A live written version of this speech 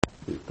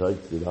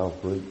takes it, I'll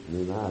preach,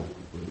 and then I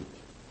can preach.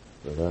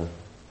 But I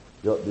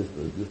got just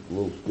a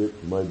little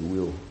scripture maybe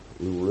we'll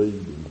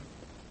read, and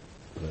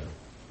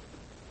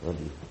I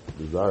just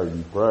desire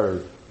you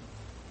prayers.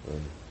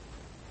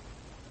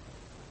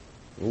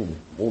 I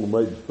want to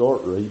maybe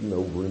start reading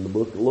over in the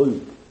book of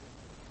Luke.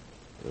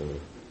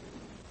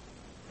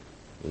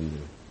 In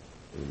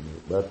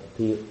about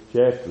the 10th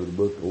chapter of the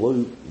book of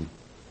Luke.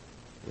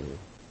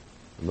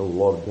 I know a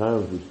lot of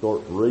times we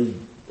start to read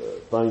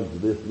things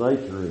of this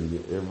nature, and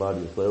everybody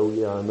will say, "Oh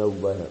yeah, I know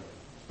that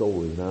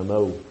story, and I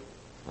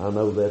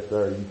know that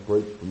there. You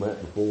preached from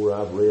that before.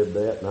 I've read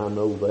that, and I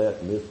know that,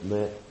 and this and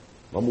that."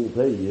 I'm going to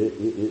tell you,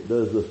 it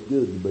does us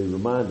good to be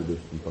reminded of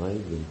some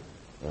things, and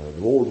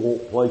the Lord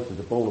won't place it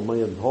upon a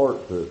man's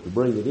heart to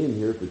bring it in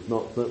here if it's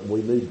not something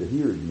we need to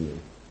hear again.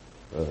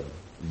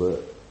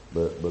 But I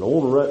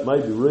want to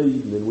maybe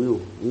read, and then we'll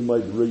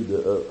maybe read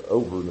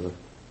over in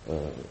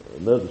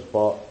another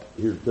spot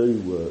here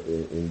too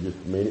in just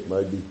a minute,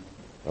 maybe.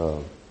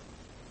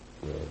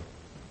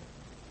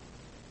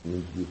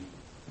 You just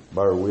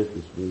bear with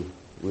us.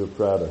 We'll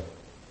try to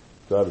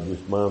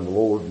just mind the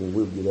Lord, and then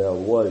we'll get out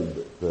of the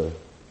way.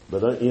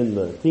 But in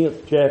the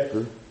 10th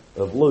chapter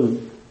of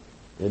Luke,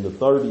 in the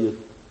 30th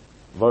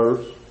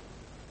verse,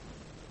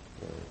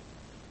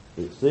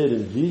 it said,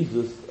 "And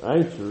Jesus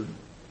answering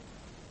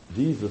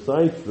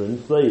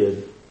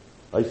said,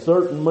 A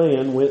certain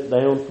man went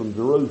down from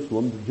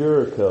Jerusalem to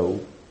Jericho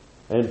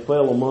and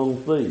fell among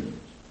thieves,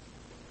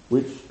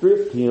 which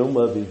stripped him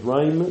of his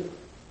raiment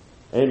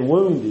and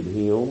wounded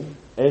him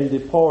and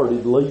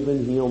departed,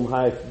 leaving him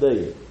half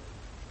dead.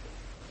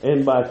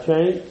 And by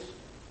chance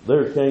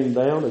there came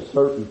down a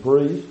certain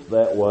priest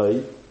that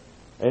way,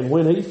 and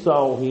when he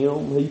saw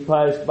him, he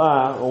passed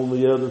by on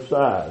the other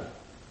side.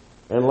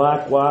 And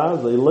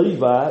likewise a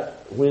Levite,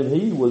 when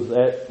he was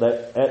at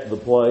the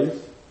place,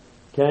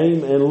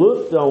 came and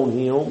looked on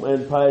him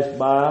and passed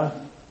by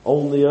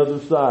on the other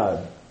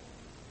side.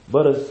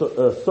 But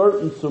a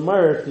certain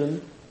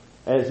Samaritan,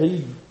 as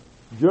he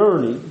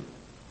journeyed,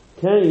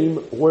 came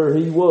where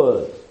he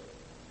was.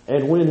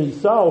 And when he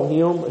saw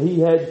him, he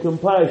had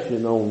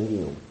compassion on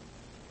him,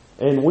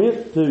 and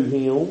went to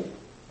him,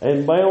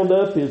 and bound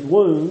up his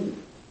wound,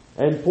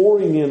 and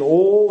pouring in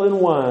oil and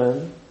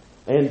wine,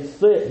 and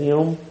set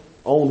him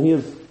on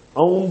his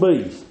own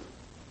beast,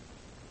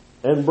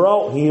 and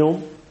brought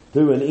him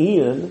to an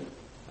inn,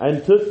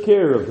 and took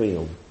care of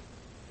him.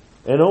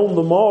 And on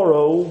the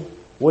morrow,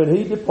 when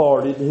he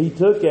departed, he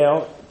took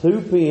out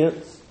 2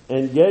 pence,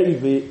 and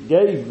gave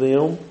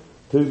them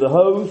to the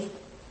host,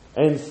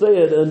 and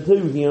said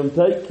unto him,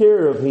 Take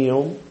care of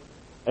him,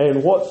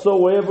 and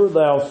whatsoever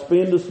thou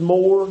spendest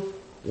more,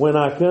 when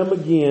I come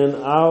again,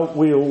 I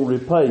will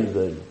repay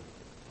thee.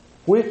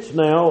 Which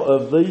now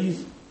of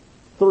these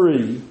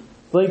 3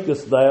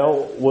 thinkest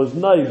thou was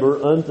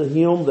neighbor unto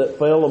him that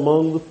fell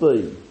among the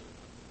thieves?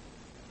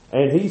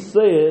 And he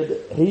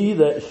said, He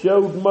that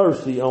showed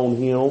mercy on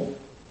him.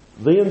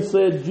 Then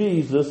said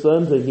Jesus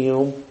unto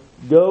him,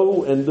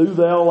 Go and do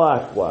thou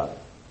likewise.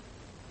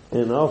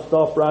 And I'll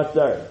stop right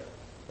there.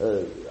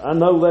 I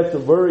know that's a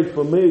very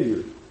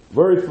familiar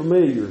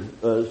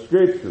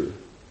scripture.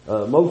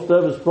 Most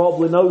of us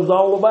probably knows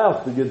all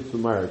about the Good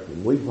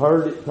Samaritan. We've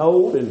heard it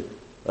told, and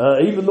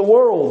even the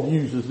world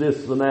uses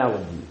this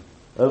analogy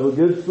of a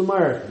Good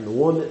Samaritan, the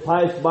one that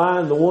passed by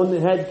and the one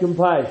that had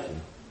compassion.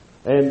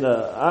 And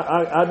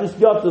I just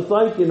got to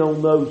thinking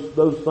on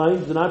those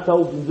things, and I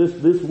told them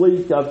this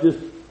week I've just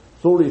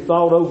sort of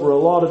thought over a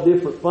lot of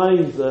different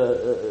things,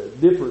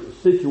 different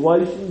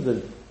situations,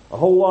 and a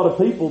whole lot of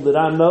people that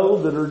I know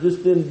that are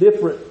just in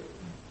different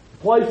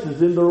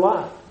places in their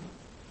life.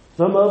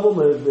 Some of them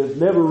have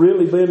never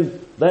really been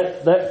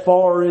that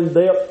far in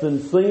depth in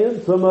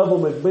sin. Some of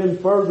them have been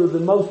further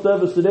than most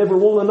of us would ever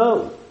want to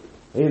know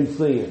in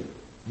sin.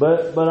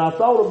 But I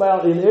thought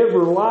about in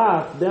every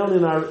life down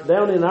in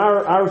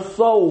our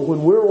soul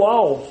when we're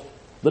lost,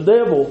 the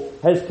devil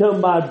has come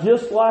by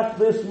just like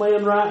this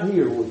man right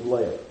here was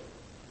left.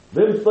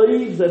 Them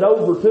thieves that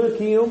overtook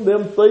him,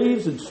 them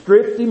thieves had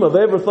stripped him of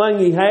everything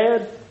he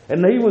had,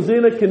 and he was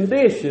in a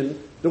condition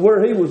to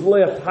where he was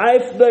left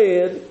half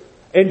dead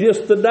and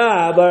just to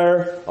die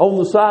there on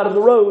the side of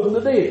the road in the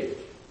ditch.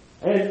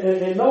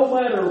 And no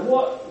matter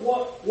what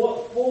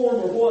form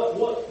or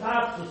what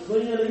types of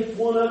sin each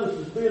one of us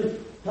has been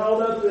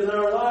caught up in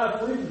our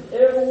life,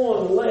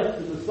 everyone left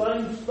in the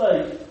same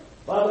state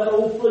by that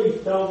old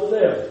thief called the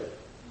devil.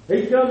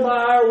 He come by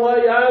our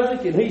way,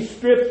 Isaac, and he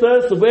stripped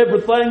us of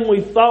everything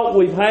we thought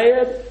we've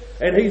had,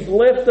 and he's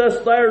left us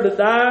there to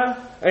die.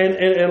 And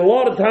a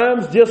lot of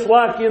times, just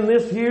like in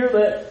this here,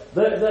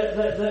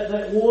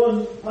 that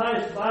one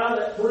passed by,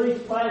 that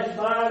priest passed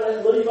by,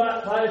 that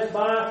Levite passed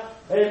by,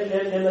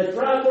 and they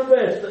tried their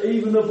best to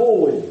even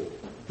avoid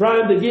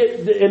trying to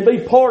get and be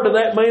part of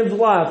that man's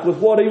life with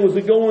what he was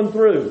going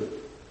through.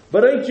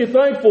 But ain't you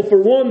thankful for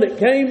one that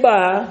came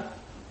by,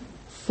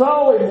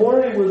 saw him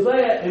where he was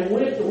at, and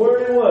went to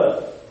where he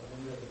was?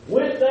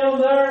 Went down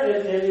there,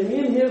 and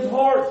in his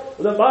heart,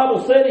 the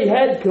Bible said he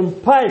had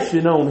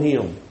compassion on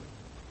him.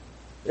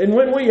 And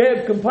when we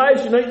have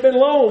compassion, ain't been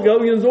long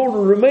ago, you ought to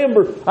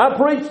remember, I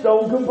preached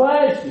on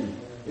compassion.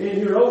 And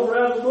you're over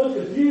out the book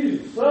of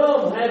Jude,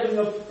 some having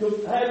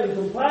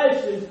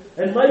compassion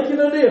and making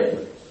a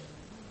difference.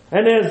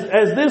 And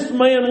as this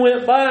man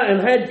went by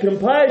and had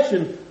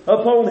compassion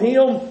upon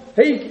him,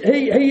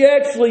 he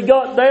actually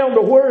got down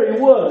to where he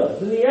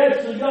was. And he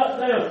actually got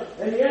down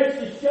and he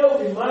actually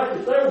showed him, Mike,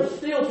 that there was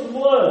still some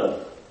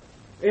love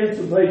in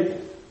some people.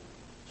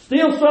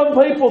 Still some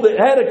people that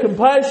had a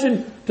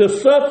compassion to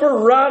suffer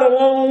right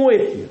along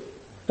with you.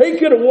 He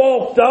could have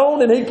walked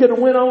on and he could have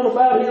went on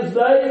about his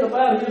day and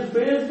about his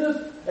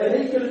business,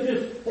 and he could have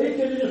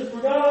just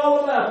forgot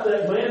all about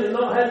that man and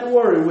not had to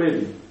worry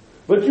with him.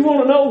 But you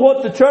want to know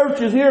what the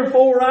church is here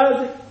for,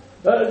 Isaac?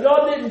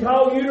 God didn't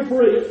call you to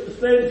preach, to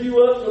stand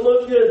you up to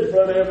look good in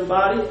front of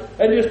everybody,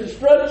 and just to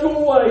strut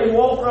your way and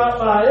walk right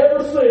by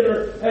every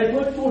sinner and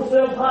put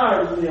yourself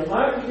higher than them.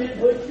 Mike, He didn't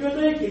put you a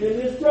deacon in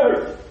this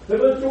church to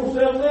put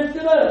yourself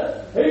lifted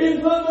up. He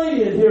didn't put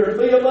me in here to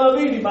be above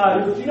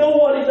anybody. But you know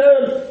what He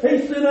does?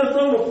 He sent us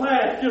on a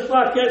path just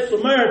like that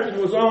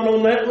Samaritan was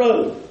on that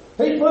road.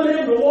 He put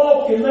him to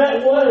walk in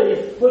that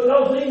way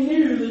because He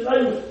knew that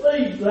they was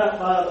thieves out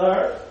by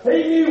there.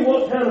 He knew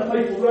what kind of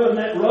people run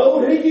that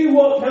road. He knew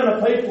what kind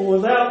of people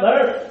was out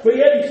there. But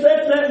yet He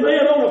set that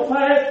man on a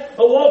path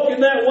of walking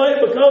that way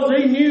because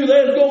He knew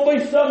there was going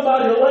to be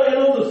somebody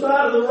laying on the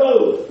side of the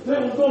road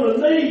that was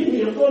going to need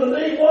him, going to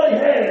need what he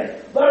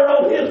had there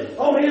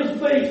on his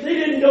beast. He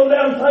didn't go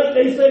down and take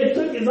it. He said He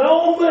took his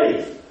own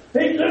beast.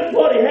 He took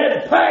what he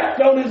had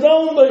packed on his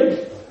own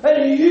beast.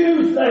 And He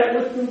used that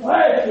with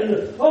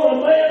compassion on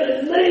a man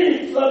that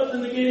needed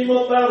something to get him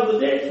up out of the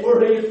ditch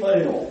where he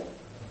fell.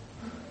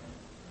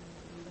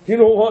 You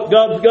know what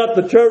God's got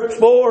the church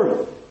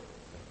for?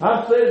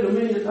 I've said it a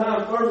million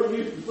times. Herbert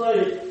used to say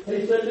it.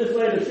 He said this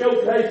ain't a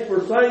showcase for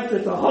saints,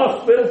 it's a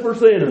hospital for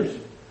sinners.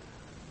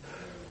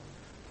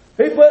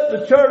 He put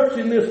the church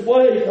in this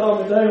way,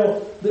 Tommy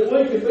Dale, that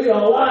we can be a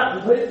light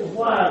in people's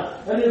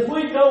lives. And as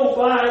we go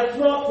by, it's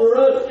not for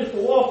us just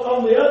to walk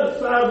on the other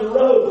side of the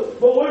road,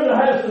 but we're to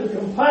have some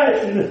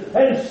compassion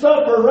and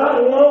suffer right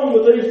along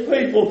with these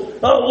people.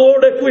 Oh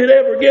Lord, if we'd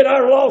ever get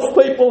our lost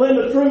people in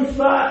the true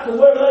sight to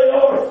where they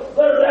are,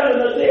 they're down in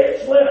the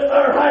ditch, left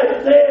there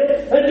half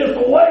dead, and just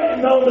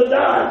waiting on to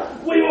die.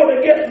 We ought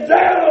to get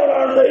down on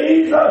our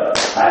knees,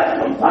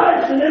 have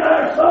compassion in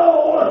our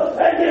soul,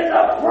 and get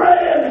to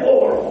praying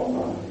for them.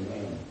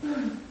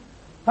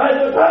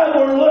 At the time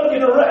we're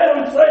looking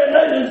around saying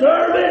they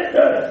deserve it,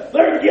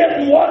 they're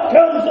getting what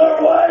comes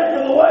their way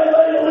for the way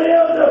they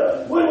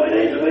lived. We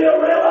need to be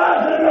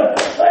realizing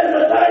there's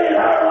a day in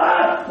our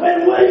life when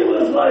we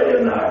was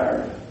laying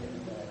there.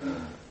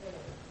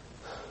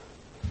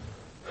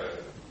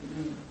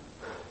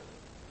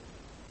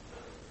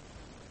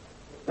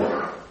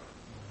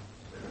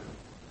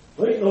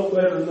 We ain't no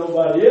better than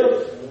nobody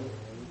else.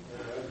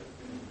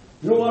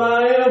 You know what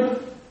I am?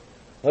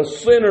 A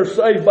sinner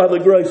saved by the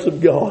grace of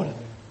God.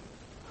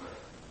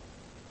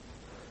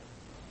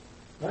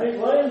 I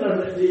ain't laying there in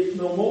that ditch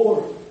no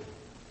more.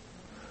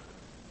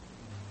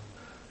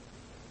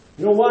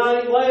 You know why I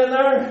ain't laying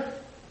there?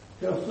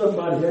 Because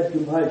somebody had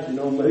compassion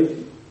on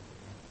me.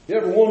 You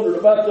ever wondered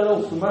about that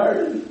old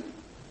Samaritan?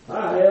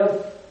 I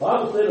have.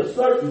 Well, I said a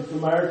certain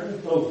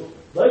Samaritan, so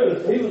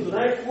he was an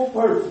actual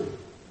person.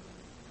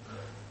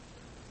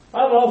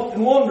 I've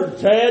often wondered,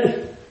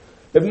 Chad,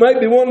 if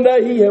maybe one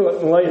day he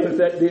wasn't laying in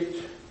that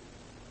ditch.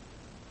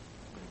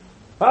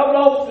 I've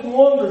often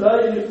wondered,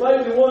 if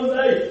maybe one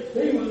day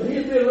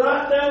he'd been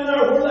right down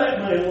there where that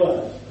man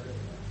was.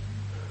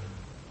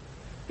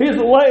 He's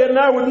laying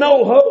there with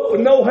no hope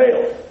and no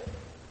help.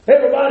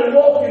 Everybody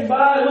walking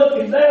by,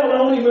 looking down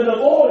on him and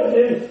avoiding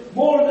him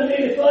more than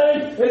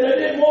anything, and they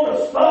didn't want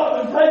to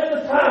stop and take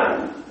the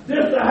time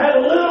just to have a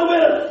little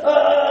bit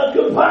of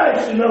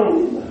compassion on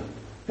him.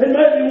 And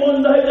maybe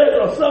one day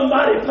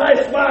somebody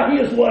passed by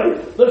his way,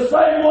 the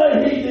same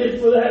way he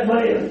did for that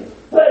man.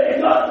 They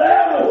got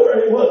down to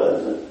where he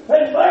was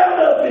and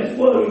bound up his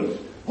wounds,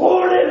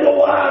 poured in the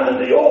wine and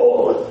the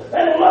oil,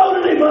 and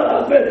loaded him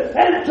up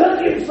and took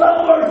him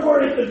somewhere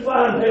where he could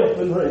find help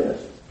and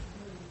rest.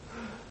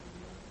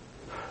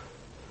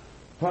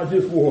 I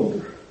just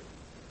wonder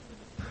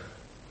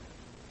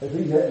if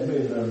he hadn't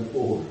been there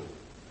before.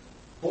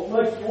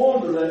 What makes you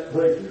wonder that,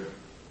 preacher?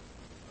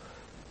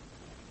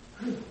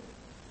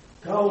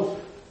 Because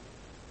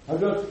I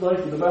got to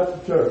thinking about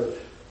the church,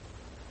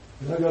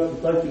 and I got to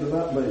thinking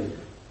about me.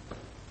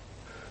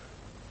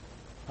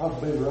 I've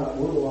been right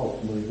where the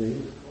lost me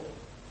is.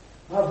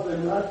 I've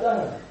been right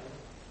there.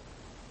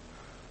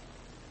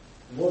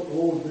 And what the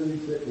Lord did,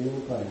 He set me on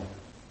the path.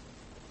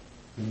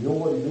 And you know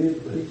what He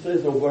did? He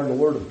says over in the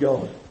Word of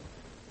God.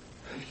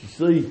 You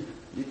see,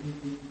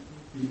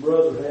 your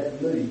brother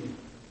had need.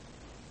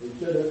 He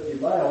shut up your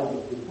bowels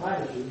with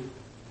compassion.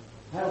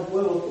 How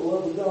well is the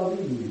love of God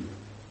in you?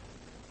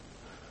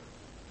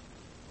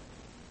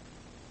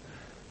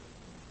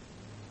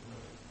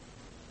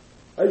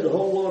 There's a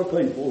whole lot of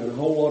people in a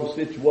whole lot of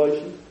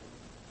situations.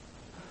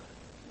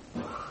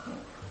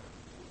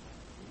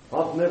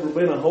 I've never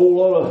been a whole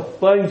lot of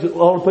things that a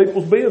lot of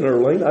people's been,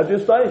 Earlene. I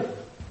just ain't.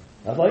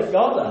 I thank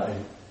God I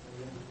ain't.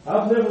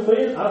 I've never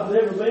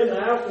been an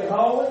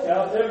alcoholic.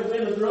 I've never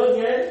been a drug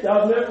addict.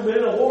 I've never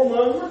been a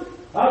whoremonger.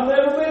 I've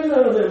never been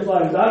none of them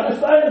things. I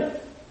just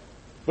ain't.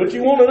 But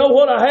you want to know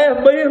what I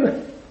have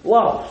been?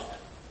 Lost.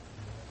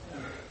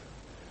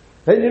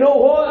 And you know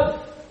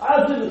what?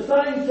 I was in the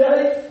same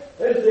shape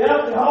as the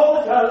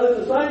alcoholic. I was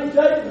in the same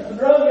shape as the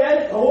drug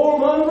addict, the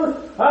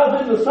whoremonger. I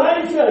was in the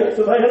same shape,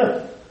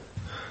 Savannah.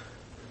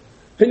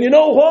 And you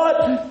know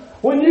what?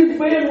 When you've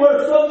been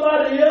where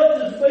somebody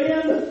else has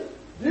been,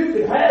 you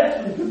can have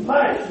some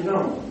compassion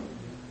on them.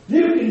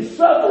 You can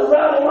suffer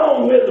right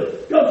along with them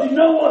because you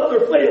know what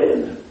they're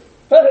feeling.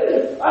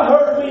 Hey, I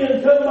heard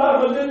men come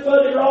by my good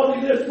buddy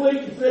Robbie this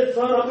week and said,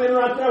 son, I've been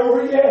right there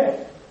where you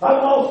at. I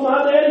lost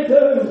my daddy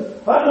too.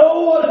 I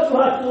know what it's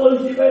like to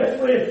lose your best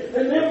friend.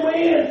 And them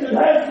men could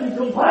have some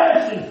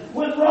compassion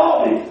with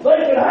Robbie. They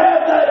could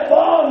have that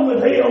bond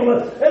with him.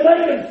 And they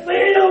could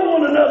feel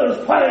one another's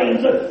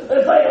pains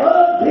as they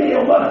hugged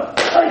him.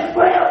 They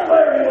felt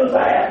where he was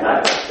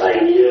at.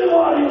 They knew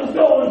what he was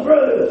going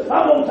through.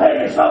 I'm going to tell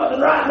you something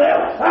right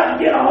now. I can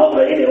get a hold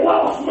of any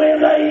lost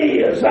man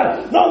they is.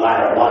 No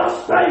matter what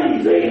state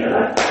he's in. And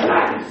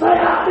I can say,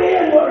 I've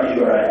been where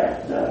you're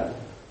at.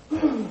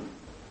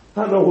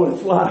 I know what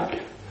it's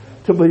like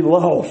to be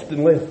lost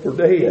and left for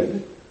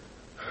dead.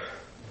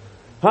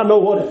 I know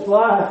what it's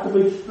like to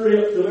be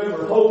stripped of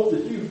every hope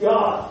that you've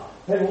got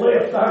and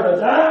left there to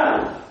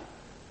die.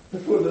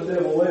 That's where the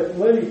devil left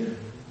me.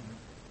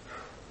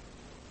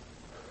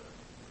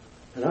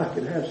 And I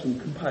can have some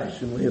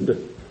compassion, Linda.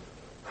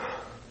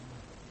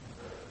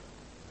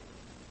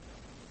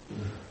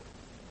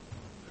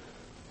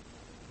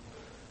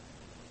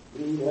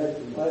 You have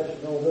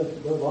compassion on us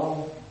above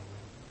all.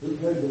 Who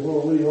came to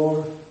where we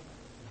are?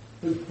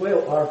 Who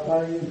felt our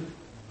pain?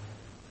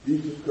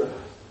 Jesus Christ.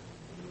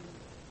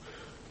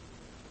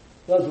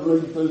 As I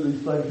read through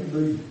these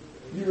things,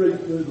 you read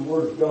through the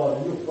Word of God,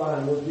 and you'll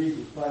find where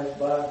Jesus passed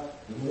by,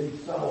 and when he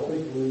saw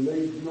people in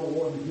need, you know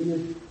what he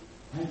did?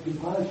 Had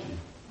compassion.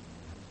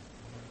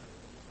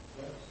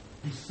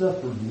 He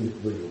suffered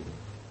with them.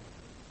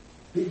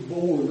 He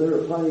bore their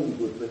pains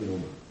with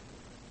them.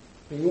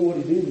 And you know what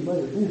he did? He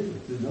made a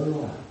difference in their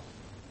lives.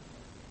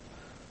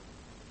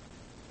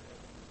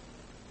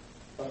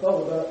 I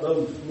thought about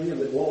those men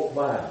that walked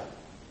by,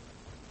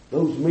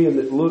 those men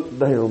that looked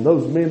down,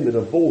 those men that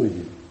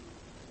avoided.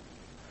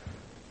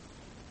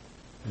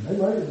 And they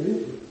made a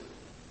difference.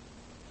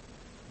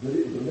 But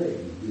it was a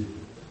negative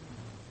difference.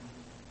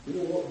 You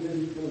know what did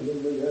he do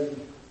when they had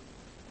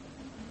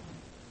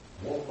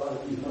walk by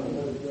you, find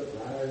out it's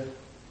up higher,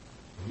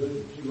 look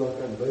at you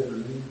like I'm better than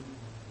you?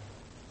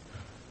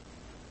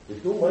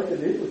 It's going to make a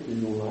difference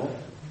in your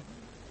life.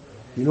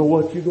 You know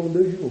what you're going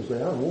to do? You're going to say,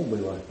 I don't want to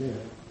be like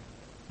that.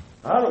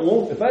 I don't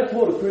want, if that's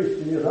what a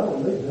Christian is, I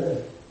don't need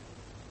that.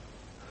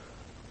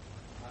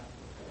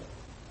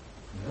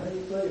 And I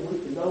ain't saying we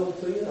condone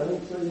sin. I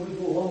ain't saying we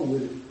go along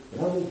with it.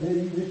 But I'm going to tell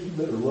you this, you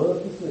better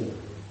love the sin.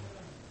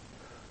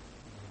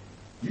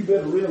 You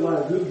better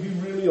realize who you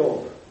really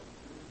are.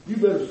 You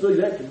better see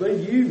that to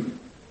be you.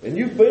 And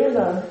you've been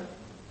there.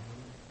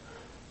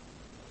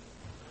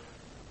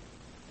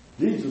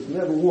 Jesus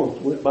never once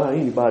went by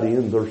anybody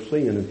in their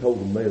sin and told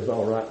them they was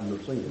all right in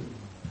their sin.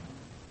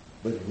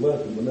 But if you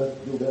loved them enough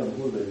to go down to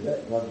where they're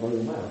at, God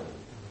bring them out.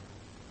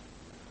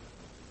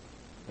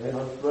 And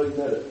I'm afraid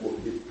that's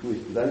what gets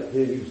twisted. I ain't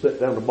telling you to sit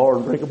down at the bar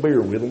and drink a beer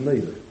with them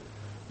neither.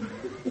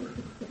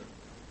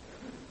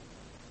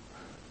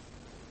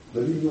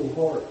 But in your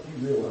heart,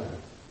 you realize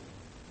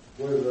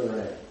where they're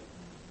at.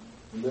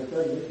 And they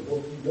say, this is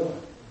what you got.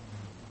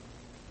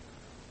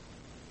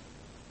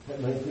 That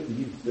man couldn't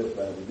get himself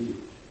out of the ditch.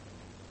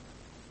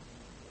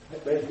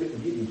 That man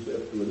couldn't get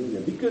himself to an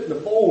end. He couldn't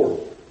afford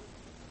it.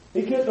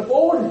 He couldn't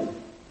afford it.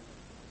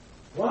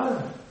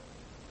 Why?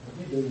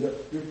 He done got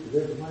stripped of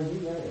everything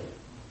he had.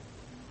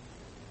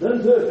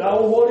 Done took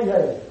all what he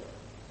had.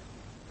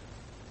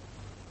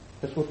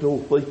 That's what the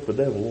old thief, the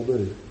devil, will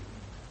do.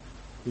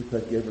 He'll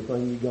take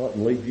everything you got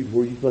and leave you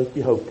where you think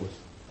you're hopeless.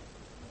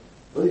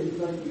 Where you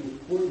think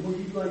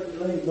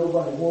there ain't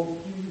nobody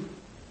wants you.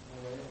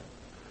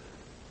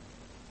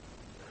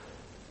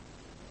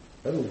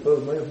 That little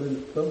fellow may have been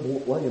at some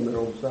point laying there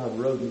on the side of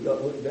the road and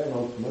got looked down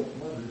on so much, he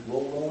might have just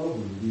rolled all over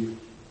the ditch.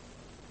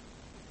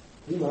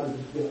 He might have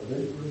just got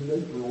deeper and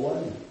deeper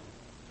away.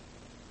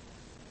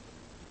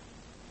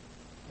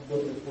 I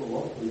think that's what a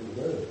lot of people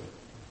do.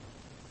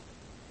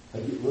 They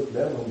get looked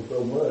down on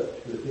so much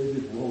that they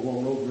just roll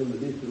on over in the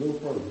ditch a little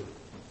further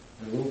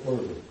and a little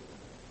further.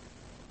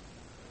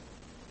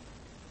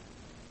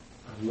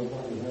 And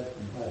nobody has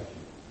compassion.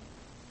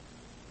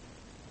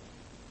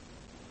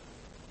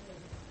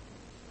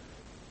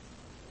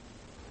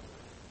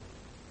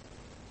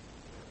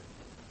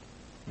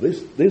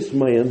 This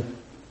man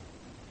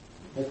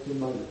had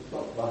somebody that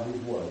stopped by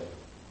his way,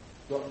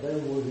 stopped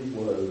down where he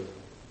was,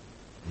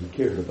 and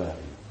cared about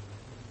him.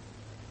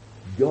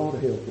 God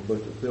help a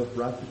bunch of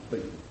self-righteous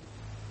people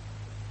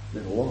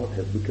that a lot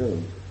has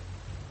become.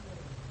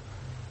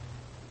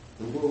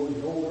 to where we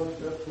hold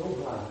ourselves so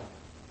high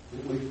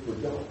that we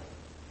forgot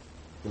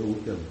where we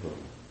come from.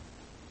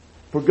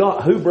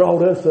 Forgot who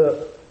brought us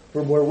up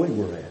from where we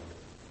were at.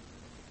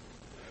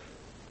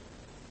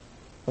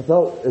 I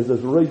thought as I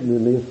was reading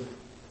in this,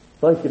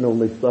 thinking on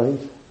these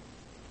things,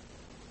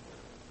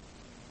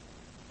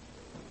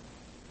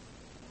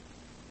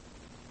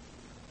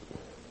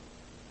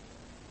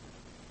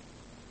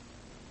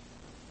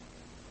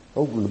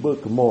 over in the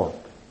book of Mark,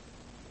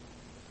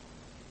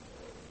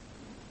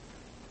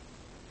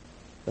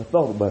 I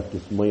thought about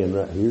this man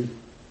right here.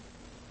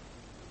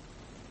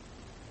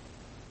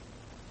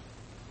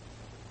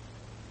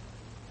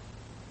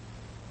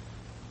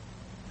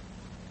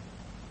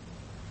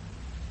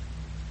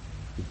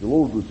 If the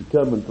Lord was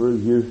coming through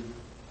here,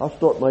 I'll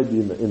start maybe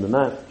in the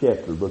 9th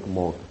chapter of the book of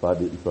Mark. If I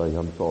didn't say,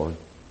 I'm sorry.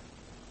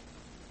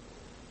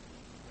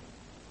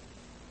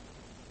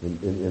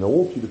 And I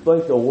want you to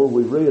think on where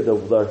we read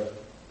over there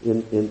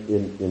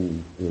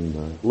in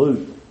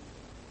Luke,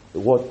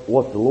 what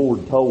the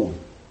Lord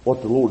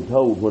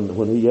told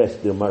when He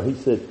asked them there. He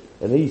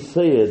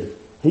said,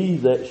 He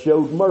that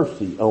showed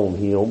mercy on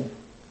him,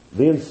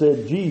 then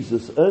said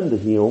Jesus unto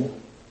him,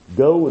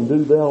 Go and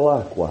do thou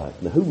likewise.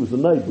 Now who was the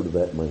neighbor to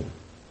that man?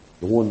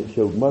 The one that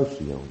showed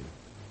mercy on him.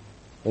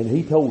 And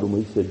He told him,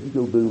 He said, you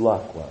go do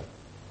likewise.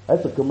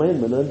 That's a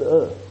commandment unto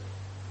us.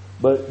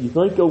 But you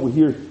think over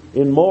here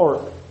in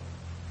Mark,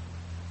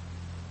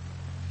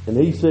 and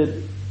He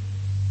said,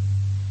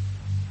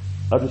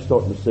 I'll just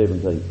start in the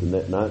 17th, in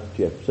that 9th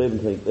chapter,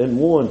 17th. And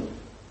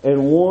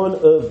one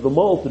of the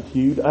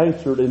multitude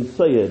answered and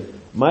said,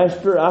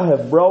 Master, I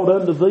have brought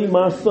unto thee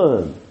my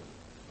son,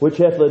 which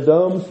hath a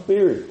dumb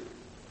spirit.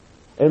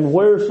 And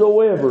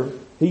wheresoever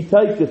he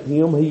taketh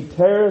him, he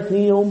teareth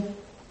him,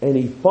 and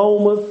he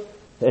foameth,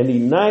 and he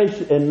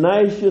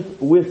gnasheth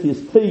with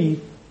his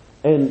teeth,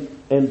 and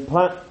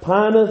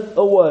pineth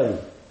away.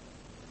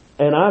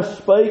 And I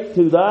spake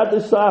to thy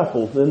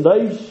disciples, and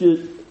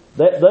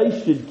that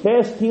they should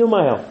cast him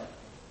out,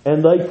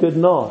 and they could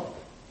not.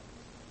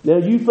 Now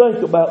you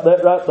think about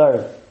that right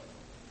there.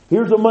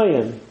 Here's a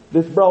man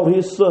that's brought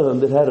his son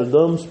that had a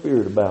dumb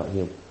spirit about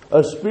him.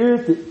 A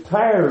spirit that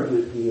tears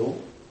at him.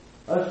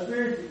 A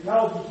spirit that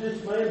causes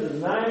this man to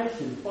gnash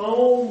and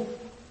foam.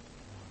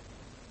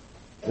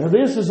 Now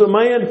this is a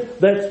man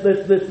that's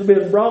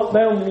been brought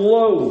down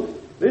low.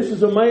 This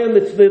is a man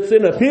that's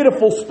in a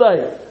pitiful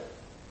state.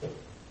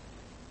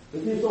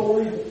 But this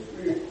old evil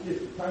spirit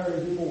just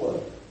tearing him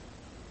away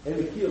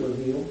and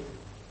killing him.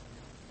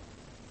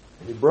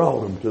 He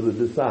brought him to the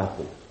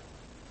disciples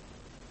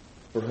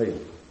for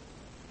help.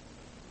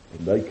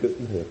 And they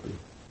couldn't help him.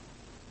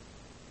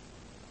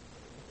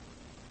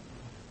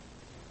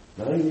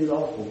 Now ain't it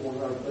awful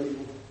for our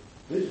people?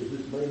 This is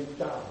this man's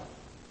child.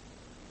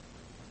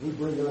 We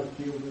bring our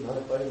children,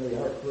 our family,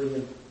 our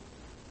friends,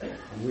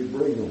 and we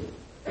bring them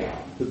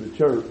to the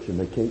church and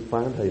they can't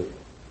find help.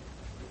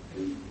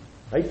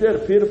 Ain't that a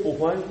pitiful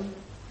thing?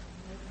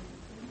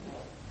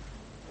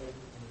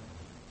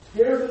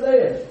 Scared to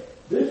death.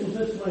 This was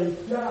this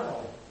man's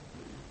child.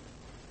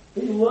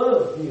 He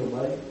loved him,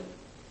 mate.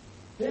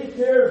 He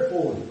cared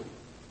for him.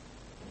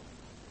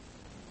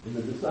 And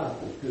the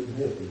disciples couldn't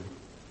help him.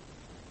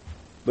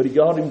 But he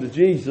got him to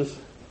Jesus.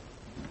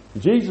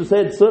 Jesus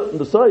had something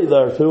to say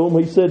there to him.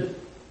 He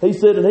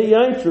said, and he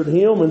answered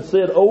him and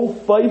said, O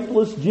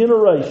faithless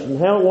generation,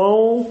 how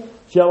long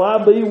shall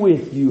I be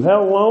with you?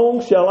 How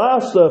long shall I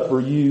suffer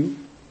you?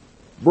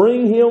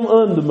 Bring him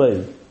unto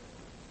me.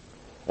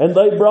 And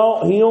they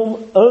brought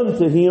him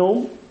unto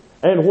him.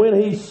 And when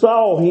he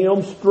saw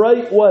him,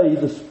 straightway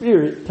the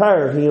spirit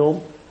tired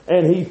him,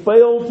 and he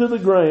fell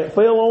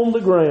on the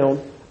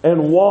ground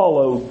and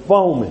wallowed,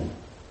 foaming.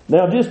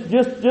 Now, just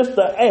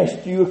to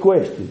ask you a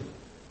question.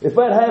 If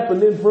that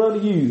happened in front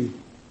of you,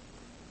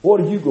 what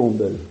are you going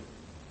to do?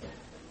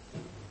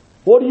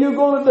 What are you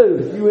going to do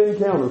if you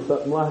encounter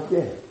something like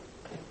that?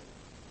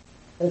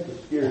 That's a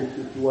scary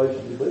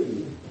situation to be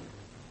in.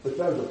 But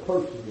there's a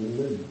person in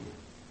need.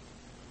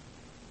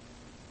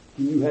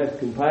 Can you have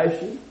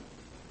compassion?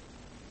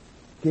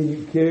 Can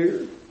you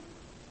care?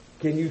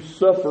 Can you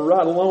suffer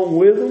right along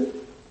with them?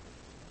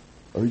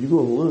 Or are you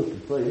going to look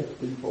and say, that's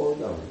too far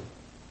gone?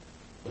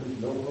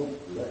 There's no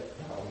hope for that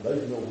child.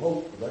 There's no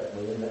hope for that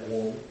man, that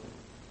woman,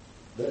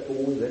 that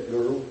boy, that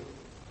girl.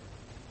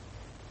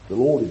 The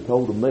Lord had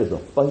told them there's a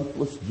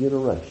faithless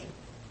generation.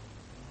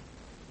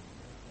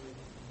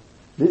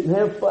 Didn't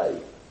have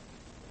faith.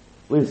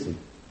 Listen,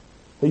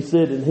 he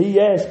said, and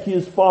he asked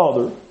his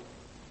father,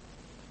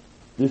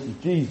 this is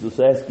Jesus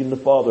asking the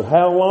Father,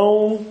 how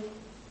long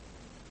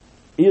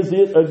is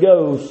it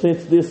ago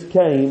since this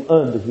came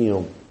unto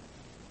him?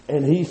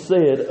 And he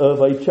said,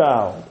 of a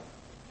child.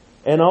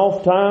 And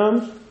oft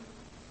times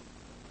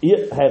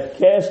it hath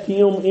cast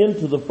him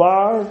into the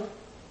fire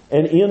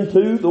and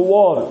into the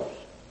waters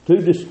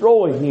to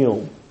destroy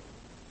him.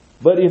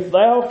 But if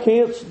thou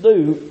canst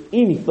do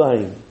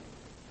anything,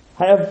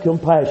 have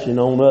compassion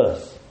on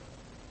us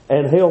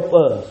and help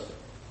us.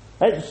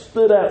 That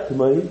stood out to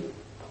me.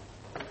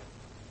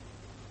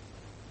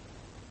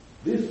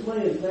 This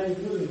man came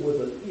to him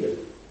with an if.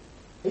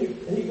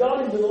 He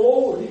got him to the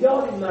Lord. He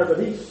got him there,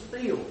 but he's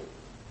still.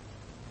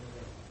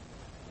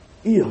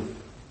 If.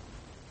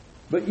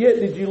 But yet,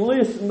 did you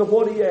listen to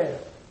what he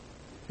asked?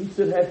 He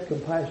said, have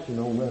compassion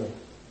on us.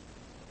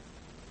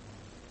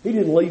 He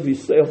didn't leave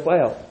himself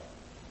out.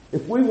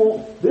 If we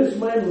want, this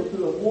man was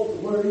to a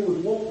point where he was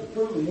wanting to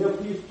truly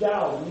help his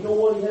child. You know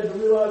what he had to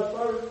realize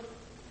first?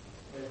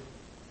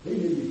 He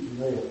needed some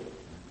help.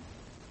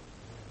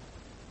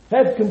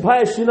 Have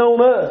compassion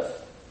on us.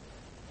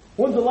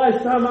 When's the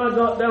last time I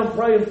got down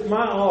praying for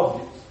my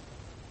objects?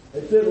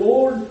 They said,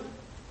 Lord,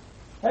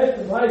 have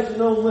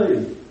compassion on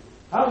me.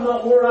 I'm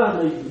not where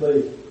I need to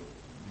be.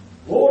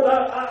 Lord,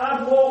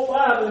 I've walked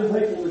by them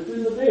people that's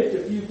in the ditch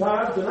a few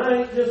times, and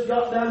I ain't just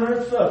got down there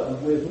and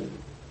suffered with them.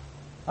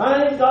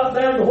 I ain't got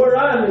down to where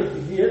I need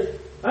to get.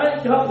 I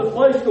ain't got the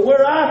place to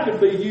where I could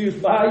be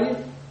used by you.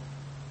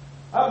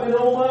 I've been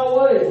on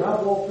my way, and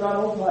I've walked right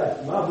on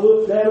past them. I've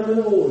looked at them and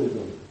avoided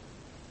them.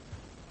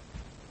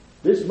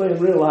 This man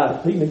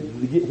realized he needed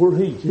to get where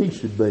he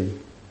should be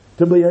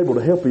to be able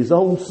to help his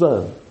own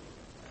son.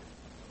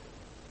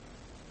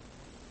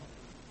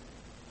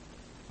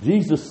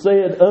 Jesus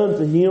said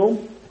unto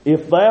him,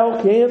 if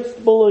thou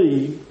canst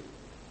believe,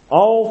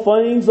 all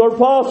things are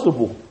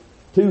possible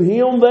to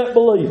him that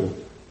believeth.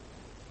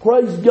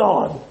 Praise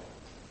God.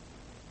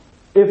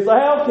 If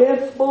thou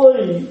canst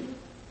believe,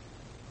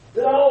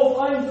 that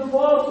all things are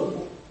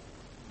possible.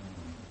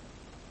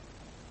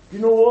 You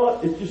know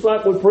what? It's just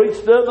like we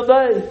preached the other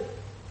day.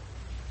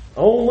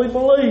 Only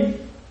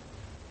believe.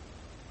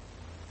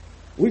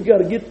 We've got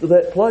to get to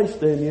that place,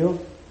 Danielle,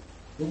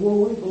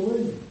 where we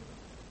believe.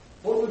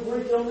 What did we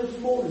preach on this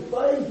morning?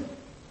 Faith.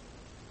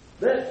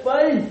 That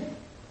faith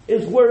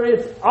is where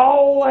it's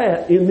all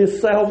at in this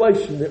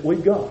salvation that we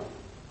got.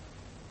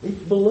 It's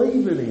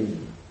believing in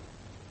Him.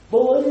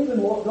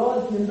 Believing what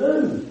God can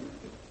do.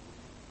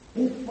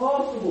 It's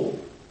possible.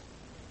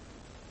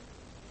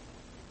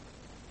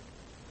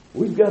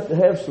 We've got to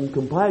have some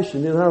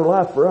compassion in our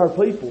life for our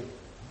people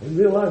and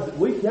realize that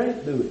we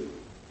can't do it.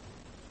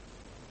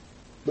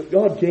 But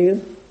God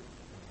can.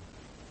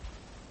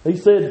 He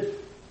said,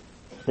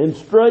 and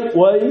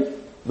straightway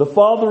the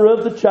father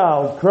of the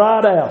child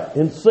cried out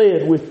and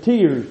said with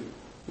tears,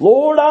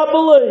 Lord, I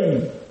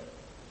believe.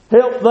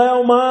 Help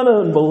thou mine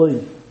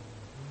unbelief.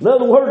 In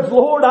other words,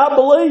 Lord, I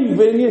believe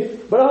in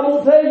you, but I'm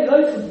going to tell you,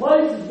 there's some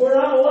places where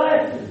I'm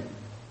lacking.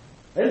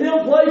 And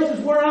them places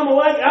where I'm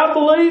lacking, I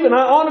believe, and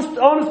I'm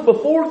honest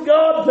before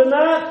God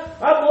tonight,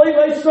 I believe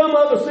there's some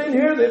of us in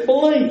here that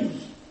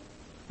believes.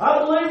 I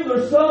believe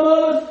there's some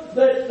of us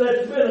that's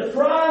been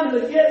trying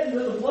to get into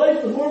the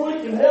place where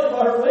we can help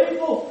our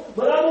people,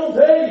 but I'm going to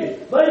tell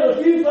you, there's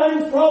a few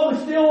things probably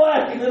still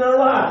lacking in our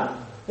life.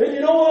 And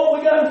you know what?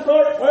 We got to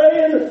start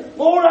praying,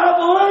 Lord,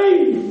 I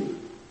believe.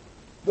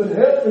 But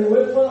help me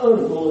with my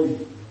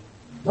unbelief.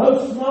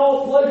 Those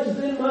small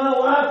places in my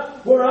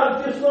life where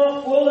I've just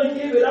not fully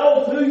give it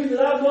all to you,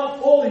 that I've not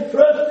fully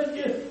trusted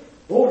you,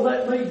 Lord,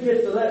 let me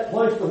get to that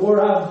place to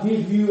where I'll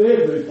give you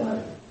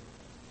everything.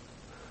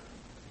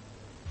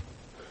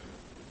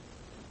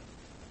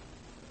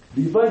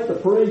 Do you think the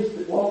priest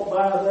that walked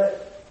by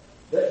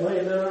that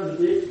man down in the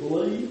ditch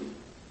believed?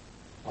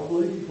 I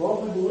believe he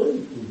probably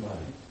believed some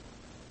things.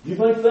 Do you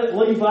think that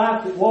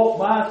Levite that walked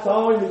by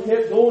saw him and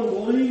kept going and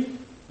believed?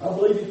 I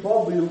believe he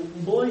probably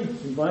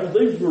believed some things.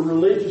 These were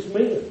religious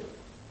men.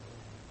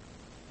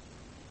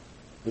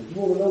 But you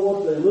want to know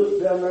what? They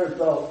looked down there and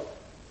thought,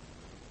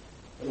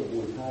 that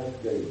boy's high as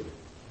Gabriel.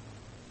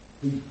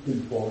 He's too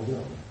far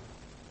gone.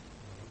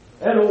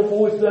 That old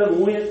boy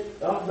suddenly went,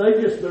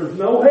 there's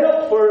no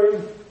help for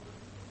him.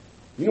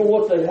 You know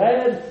what they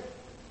had?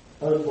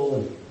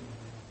 Unbelief.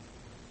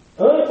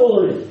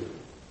 Unbelief.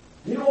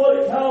 You know what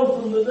it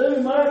caused them to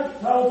do, Mike?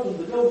 It caused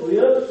them to go to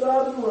the other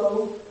side of the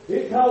road.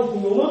 It caused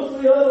them to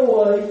look the other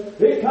way.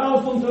 It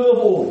caused them to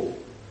avoid it.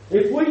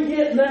 If we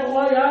get in that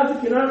way,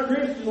 Isaac, in our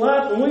Christian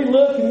life, and we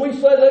look and we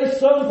say there's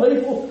some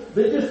people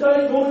that just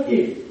ain't going to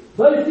get it.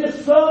 There's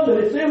just some that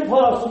it's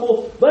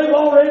impossible. They've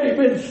already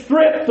been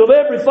stripped of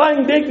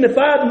everything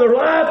dignified in their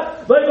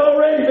life. They've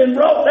already been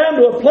brought down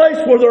to a place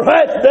where they're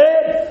half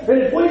dead.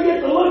 And if we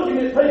get to looking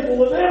at people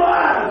with them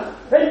eyes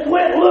and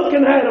quit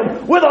looking at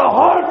them with a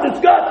heart that's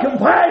got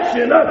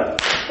compassion,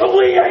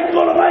 we ain't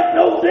going to make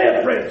no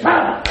difference.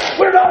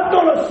 We're not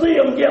going to see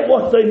them get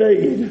what they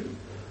need.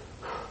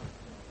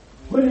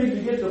 We need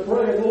to get to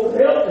praying, Lord,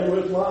 help me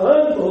with my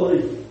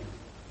unbelief.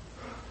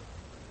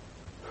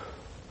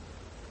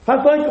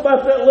 I think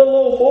about that little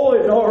old boy,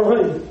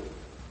 Darlene,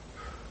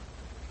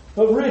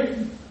 of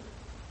Ricky.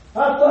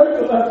 I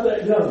think about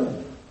that young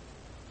man.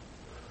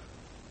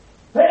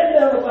 Heading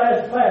down a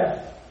fast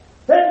path.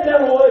 Heading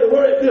down a way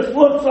where it just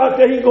looks like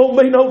there ain't going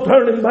to be no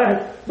turning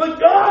back. But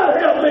God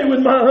help me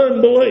with my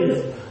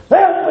unbelief.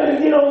 Help me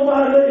to get on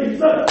my knees.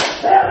 Help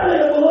me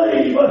to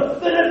believe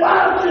that if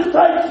I'll just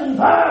take some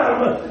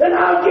time and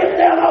I'll get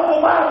down off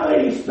of my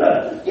beast,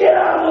 get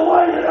out of the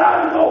way that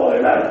I'm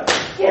going,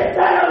 get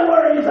down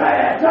where he's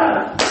at,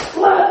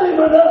 love him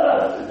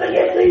enough to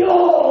get the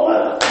oil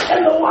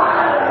and the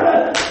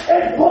wine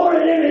and pour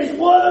it in his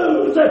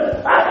wounds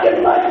say, I can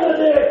make the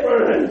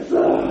difference.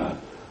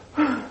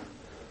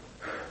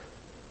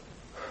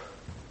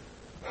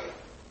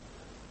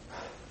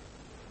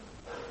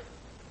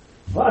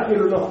 Like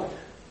it or not,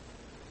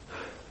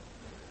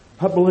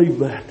 I believe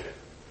that.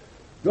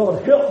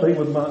 God, help me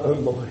with my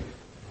unbelief.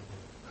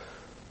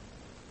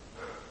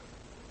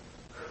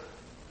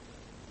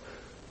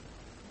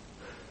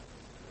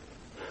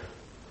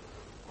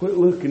 Quit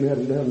looking at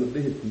them down the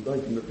ditch and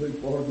thinking they're too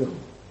far gone.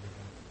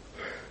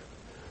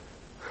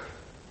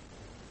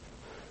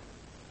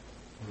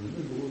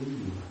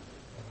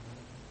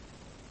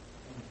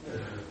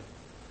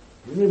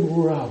 Remember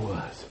where I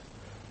was.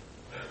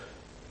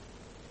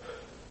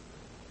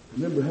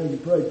 Remember how you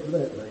prayed for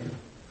that man.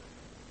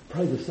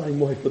 Pray the same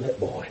way for that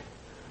boy.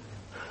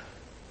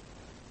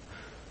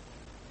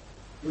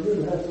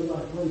 Remember how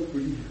somebody prayed for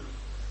you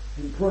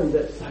and pray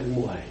that same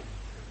way.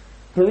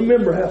 And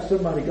remember how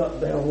somebody got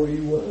down where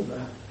you was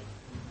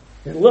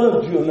and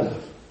loved you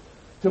enough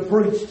to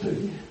preach to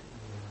you.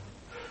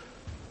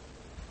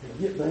 And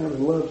get down and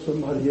love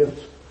somebody else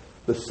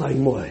the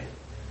same way.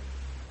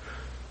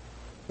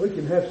 We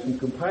can have some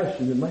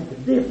compassion and make a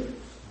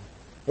difference.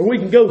 And we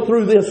can go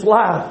through this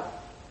life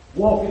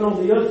walking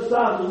on the other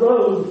side of the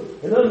road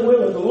and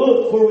unwilling to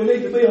look where we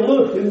need to be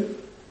looking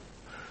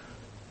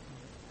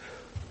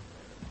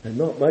and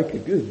not make a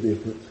good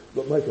difference,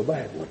 but make a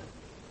bad one.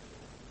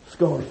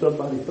 Scar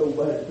somebody so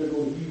bad they're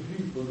going to use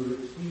you for their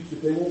excuse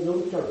that they won't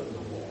go to church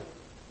no more,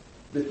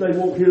 that they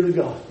won't hear the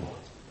gospel.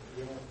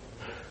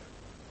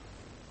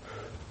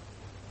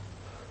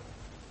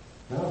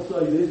 I'll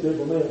say this,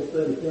 every man will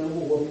stand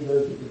accountable what he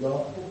does with the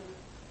gospel.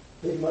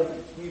 He can make an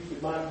excuse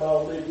that Mike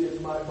Ball did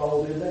this, Mike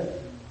Ball did that.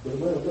 But a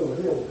man will go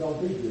to hell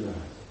because he denies.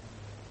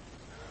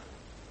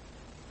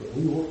 But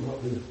we ought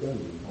not be a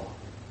stumbling block.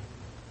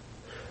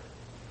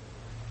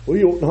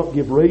 We ought not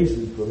give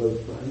reason for those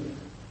things.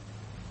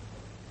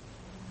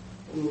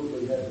 We ought to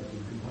be having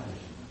some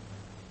compassion.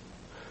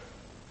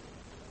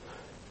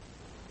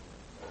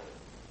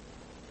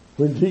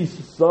 When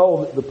Jesus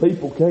saw that the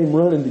people came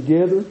running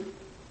together,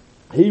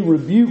 he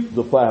rebuked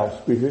the foul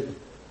spirit,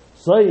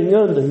 saying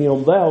unto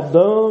him, Thou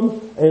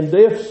dumb and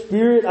deaf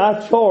spirit,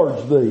 I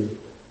charge thee,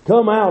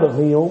 come out of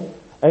him,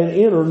 and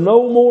enter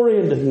no more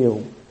into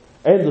him.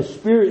 And the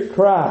spirit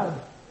cried,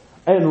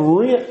 and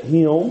rent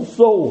him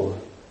sore,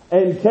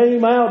 and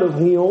came out of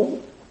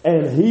him,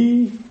 and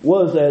he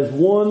was as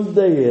one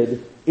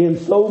dead,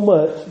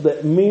 insomuch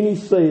that many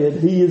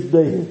said, He is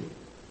dead.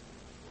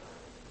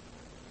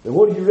 And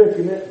what do you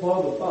reckon that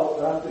father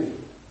thought right there?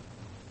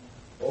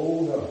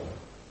 Oh no.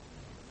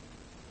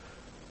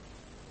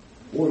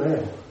 Well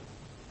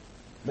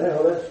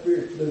now that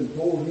spirit's done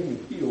torn him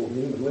and killed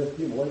him and left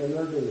him laying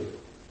there dead.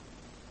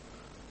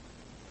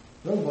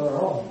 Some of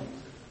our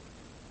objects,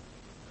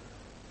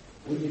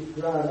 we get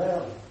cried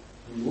out,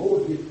 and the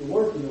Lord gets to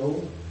working on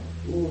them.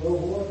 We'll know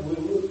what,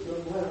 we'll look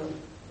sometimes,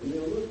 and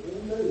they'll look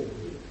one day.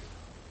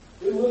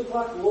 It looks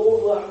like the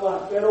Lord,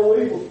 like that old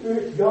evil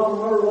spirit's gone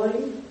to her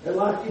lane, and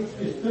like it's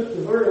just took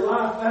the very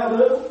life out of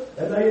them,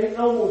 and they ain't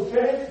no more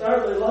chance.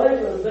 There they lay,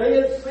 they're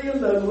dead,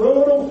 sin done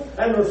ruined them,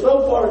 and they're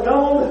so far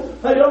gone.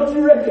 Hey, don't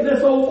you reckon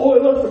this old boy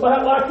looked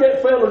about like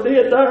that fella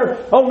did there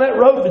on that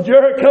road to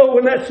Jericho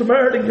when that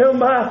Samaritan come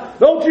by?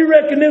 Don't you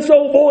reckon this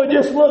old boy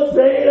just looked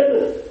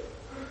dead?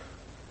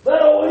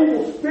 That old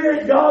evil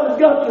spirit, God has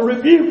got to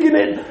rebuking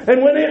it,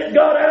 and when it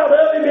got out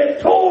of him,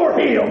 it tore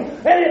him,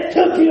 and it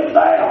took him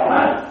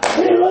down.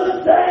 He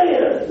looked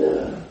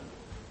dead.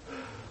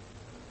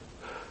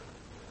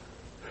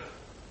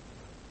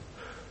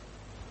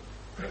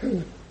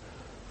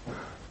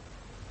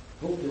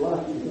 Don't you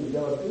like it when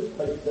God just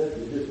takes that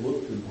and just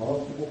looks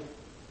impossible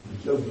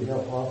and shows you how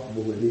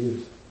possible it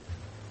is?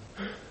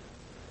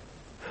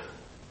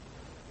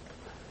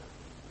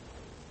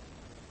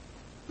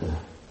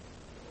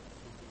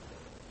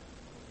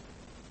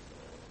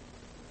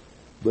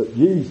 But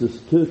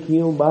Jesus took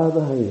him by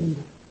the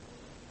hand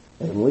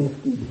and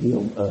lifted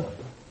him up,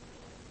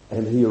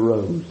 and he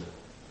arose.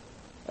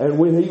 And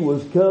when he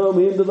was come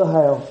into the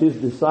house, his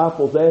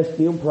disciples asked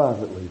him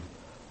privately,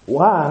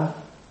 Why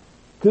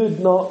could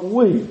not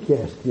we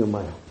cast him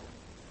out?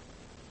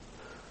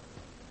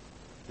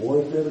 Boy,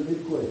 is that a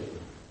good question.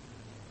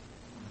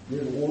 You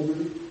ever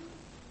wondered it?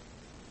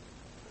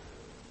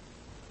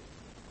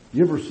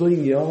 You ever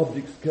seen the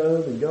objects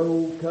come and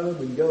go, come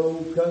and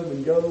go, come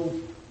and go,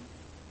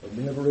 but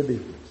never a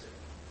difference?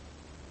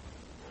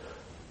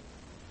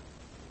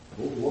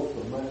 Oh, what's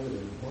the matter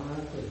and why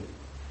thing?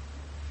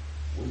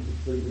 We can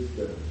see this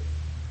done.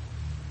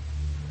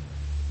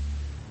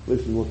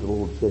 Listen what the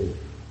Lord said.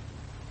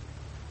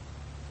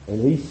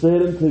 And he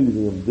said unto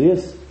them,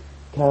 This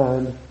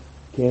kind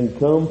can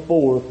come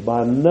forth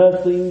by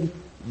nothing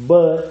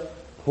but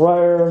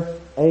prayer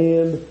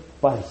and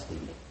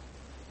fasting.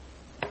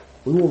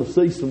 We want to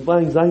see some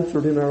things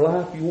answered in our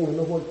life. You want to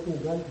know what it's going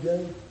to take,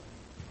 Jay?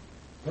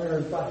 Prayer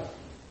and fasting.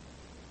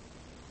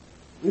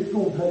 It's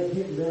going to take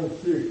getting down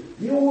serious.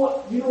 You know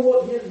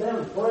what getting down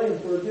and praying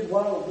for a good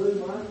while will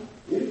do, man?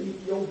 It'll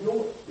get your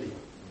joints still.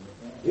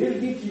 It'll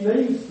get your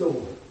knees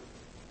sore.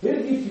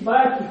 It'll get you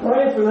back to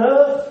cramping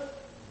up.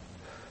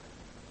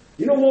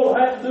 You know what will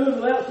have to do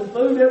without some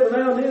food every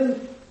now and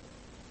then?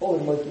 Oh,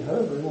 it'll make you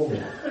hungry, won't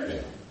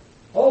it?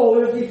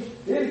 Oh, it'll get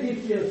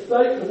you in a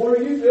state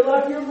where you feel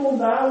like you're going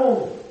to die,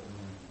 won't it?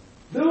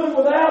 Doing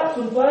without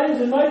some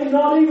things, and maybe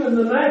not even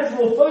the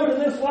natural food in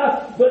this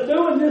life, but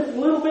doing just a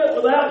little bit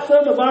without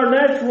some of our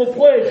natural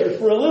pleasures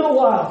for a little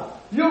while.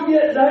 You'll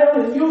get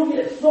down and you'll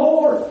get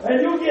sore,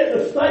 and you'll get in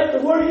a state to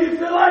where you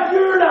feel like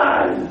you're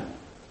dying.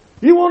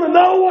 You want to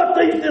know what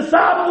these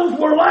disciples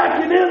were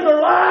lacking in their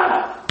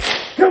life?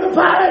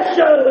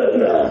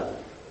 Compassion.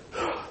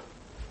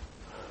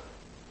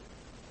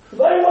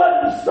 They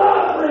wasn't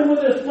suffering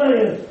with this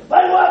man. They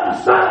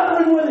wasn't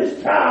suffering with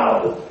his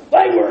child.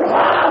 They were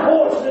high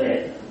horsing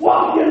it,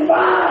 walking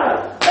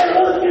by and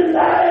looking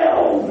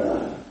down.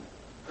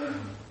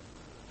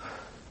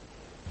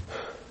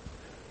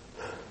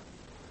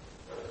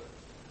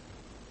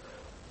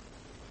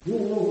 You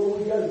don't know where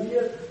we got to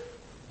get?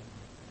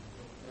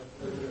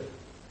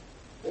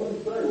 What did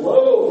he say?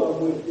 Lo, I'm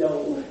with you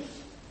always.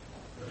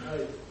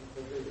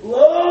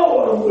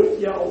 Lo, I'm with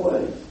you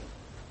always.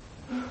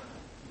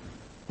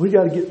 We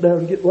got to get down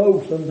and get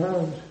low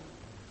sometimes.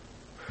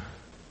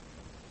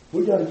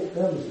 We got to get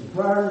down to some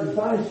prayer and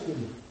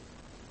fasting.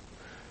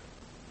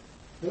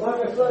 And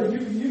like I say,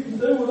 you can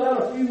do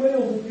without a few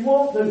meals if you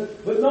want to,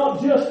 but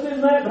not just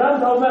in that. But I'm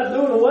talking about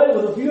doing away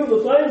with a few of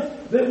the things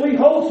that we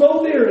hold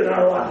so dear in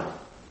our life.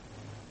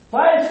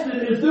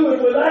 Fasting is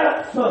doing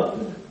without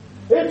something.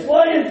 It's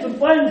laying some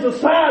things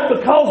aside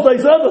because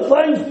there's other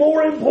things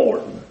more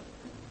important.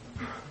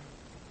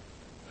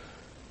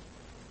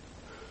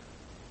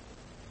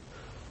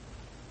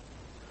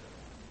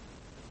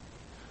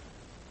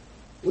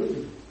 We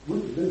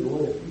can do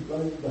away a few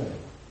things down.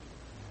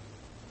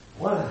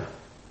 Why?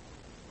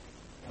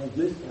 Because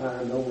this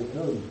kind only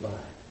comes by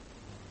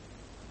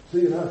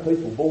seeing our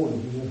people born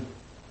again,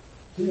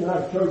 seeing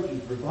our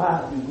churches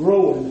revived and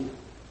growing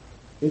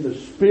in the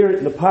Spirit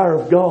and the power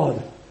of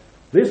God.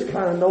 This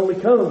kind only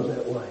comes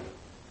that way.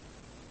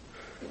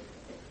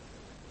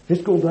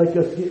 It's going to take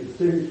us getting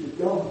serious with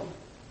God.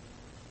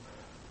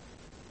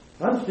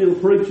 I'm still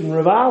preaching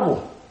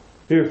revival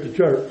here at the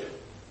church.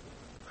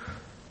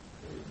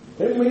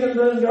 Them men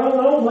done gone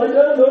on, they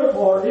done their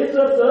part. It's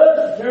up to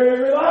us to carry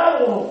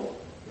revival on.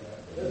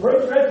 The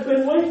preacher that's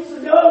been weeks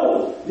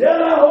ago.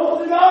 Yet I hope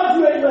to God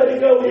you ain't let it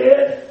go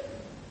yet.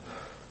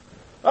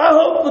 I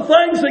hope the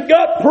things that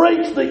got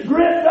preached that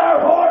gripped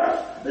our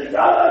hearts, that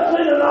got us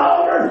in an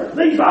altar,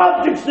 these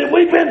objects that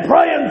we've been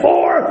praying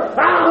for,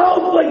 I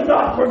hope we've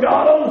not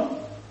forgot them.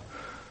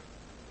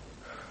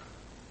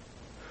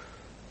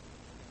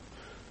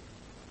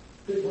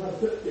 It might have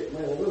took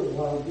me a little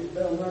while to get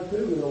down there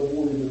too and old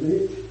boy in the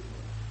ditch.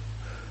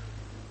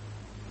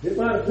 It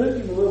might have took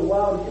him a little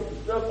while to get the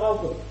stuff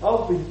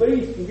off his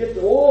beast and get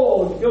the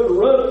oil and go to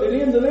rub it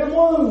into them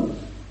wounds.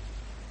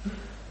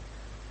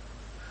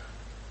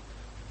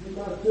 It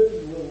might have took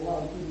him a little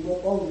while to get him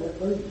up on that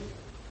beast.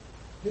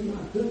 It might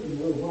have took him a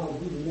little while to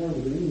get him down to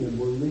the end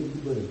where he needs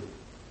to be.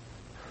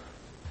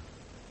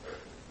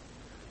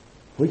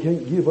 We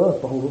can't give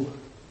up on them.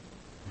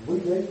 We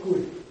can't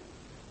quit.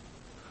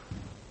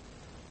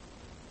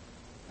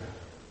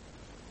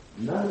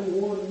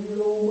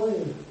 91-year-old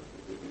man.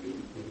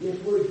 Guess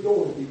where he's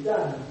going if he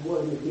dies?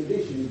 What in the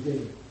condition he's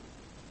in?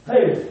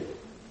 Hell.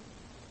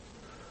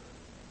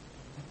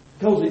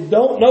 Because he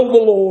don't know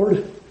the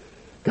Lord.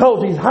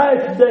 Because he's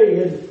half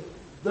dead.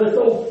 That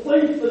those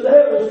thief the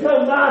devil's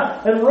come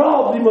by and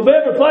robbed him of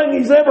everything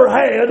he's ever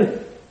had. And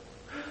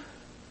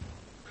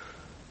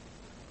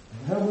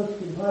how much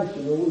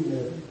compassion are we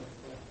having?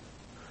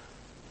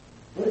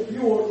 If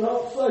you will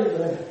not say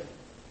that,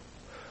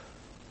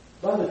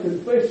 by the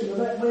confession of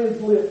that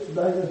man's lips,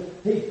 David,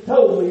 he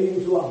told me he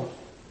was lost.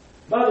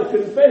 By the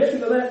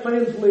confession of that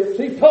man's lips,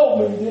 he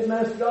told me he didn't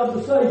ask God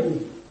to save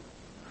him.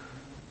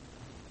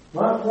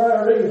 My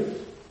prayer is,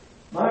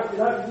 Mike,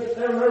 that I can get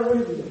down there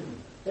with you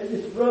and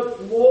just rub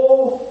some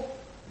oil,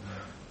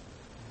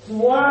 some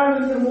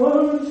wine in them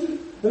wounds,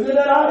 and then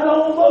I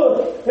don't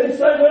look and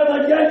say, well,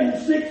 they gave him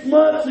 6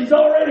 months, he's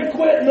already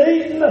quitting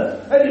eating,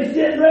 and he's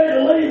getting ready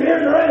to leave here,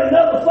 and there ain't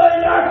another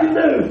thing I can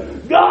do.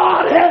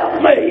 God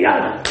help me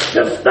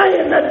to stay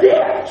in the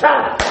ditch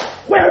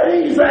where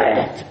he's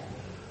at.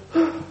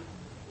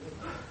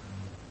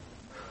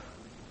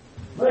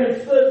 Man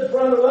stood in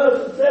front of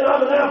us and said,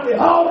 I'm an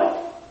alcoholic.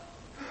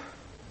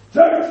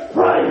 Church,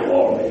 pray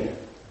for me.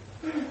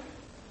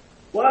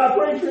 Why,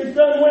 preacher, he's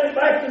done went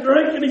back to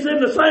drinking. He's in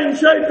the same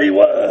shape he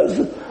was.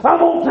 I'm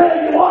going to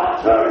tell you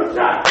what, church.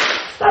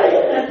 Stay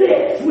in the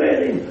ditch with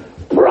him.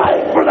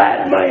 Pray for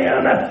that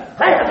man.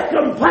 Have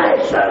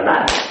compassion.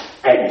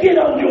 And get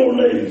on your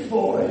knees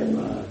for him.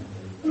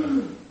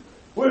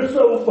 We're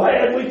so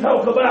bad, we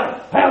talk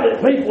about how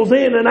that people's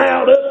in and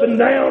out, up and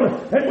down,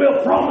 and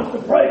we'll promise to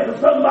pray for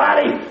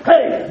somebody.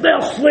 Hey,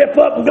 they'll slip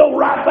up and go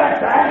right back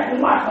to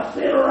acting like a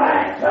sinner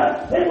act,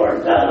 and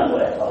we're done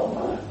with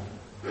them.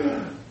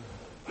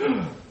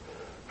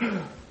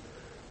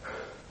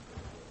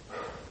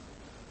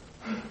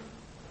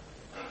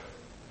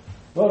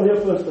 God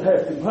help us to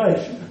have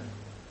compassion.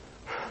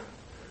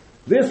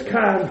 This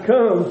kind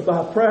comes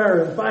by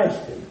prayer and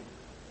fasting.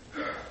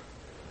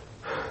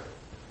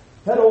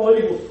 That old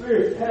evil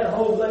spirit had a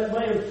hold of that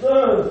man's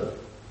son.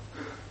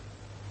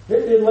 It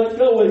didn't let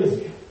go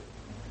easy.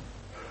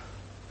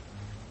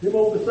 Them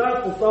old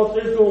disciples thought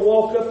they was going to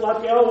walk up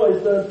like they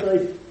always done and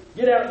say,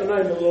 "Get out in the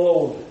name of the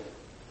Lord."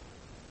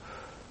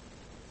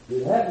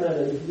 It happened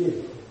that easy, did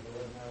it?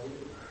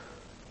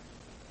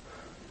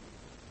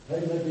 They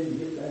didn't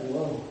get that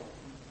alone.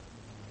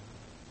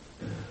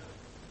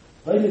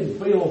 They didn't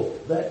feel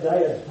that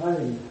dad's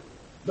pain.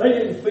 They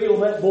didn't feel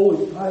that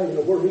boy's pain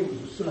of where he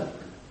was suffering.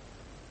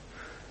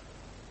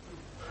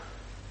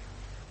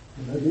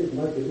 And they didn't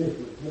make a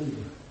difference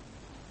either.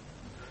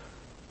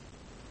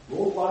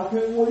 Lord, why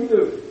couldn't we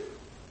do it?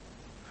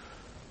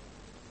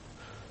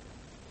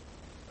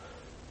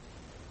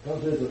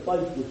 Because there's a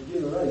faithless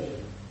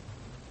generation.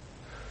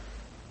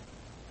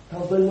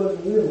 Because they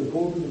wasn't willing to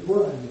go to the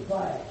prayer and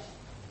fast.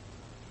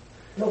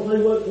 Because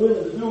they wasn't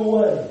willing to do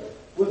away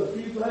with a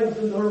few things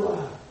in their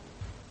life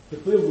to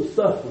fill the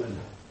suffering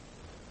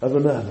of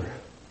another.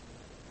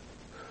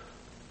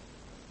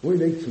 We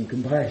need some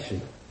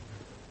compassion.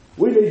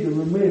 We need to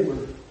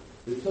remember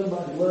that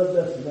somebody loved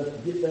us enough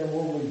to get down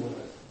where we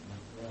was.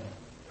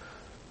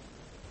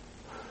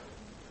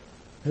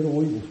 That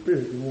old evil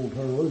spirit you won't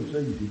turn loose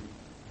easy.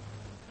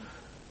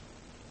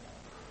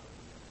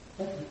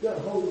 After you got a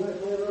hold of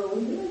that man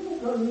early, you ain't going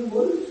to turn him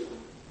loose.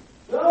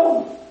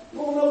 No! You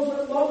want to know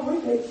something about him?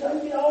 We can't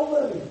shake it all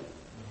of him.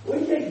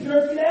 We can't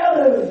jerk it out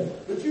of him.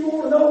 But you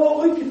want to know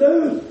what we can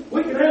do?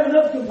 We can have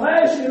enough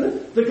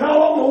compassion to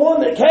call on the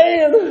one that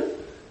can.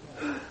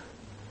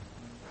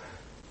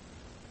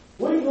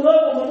 We can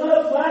love him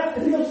enough back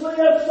that he'll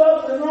see us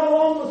suffering right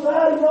along the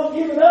side and not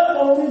giving up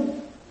on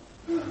him.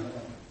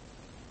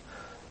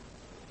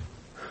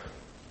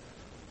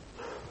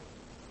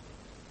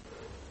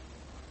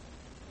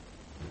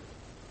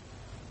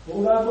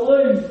 What I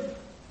believe,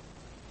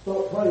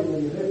 start praying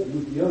when you're happy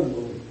with the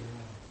unbelief.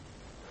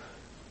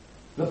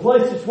 The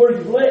places where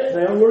you've let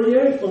down, where you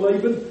ain't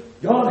believing,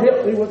 God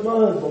help me with my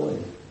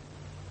unbelief.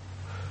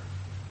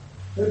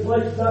 The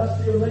places I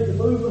still need to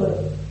move up.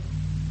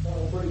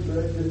 I'm pretty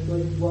sure that just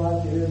seems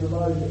like it in the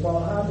moment.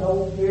 I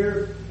don't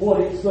care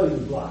what it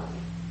seems like.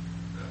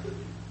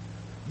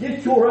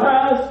 Get your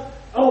eyes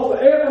off of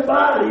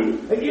everybody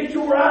and get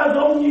your eyes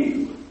on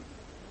you.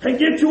 And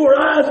get your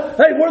eyes,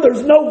 hey, where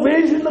there's no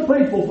vision, the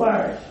people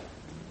perish.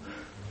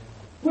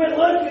 Quit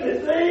looking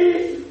at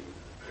these.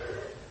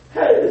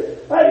 Hey,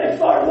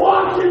 start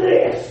watching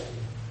this.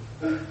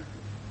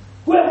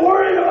 Quit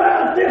worrying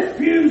about this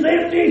pew's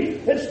empty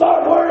and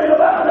start worrying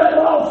about that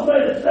lost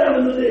man that's down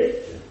in the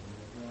ditch.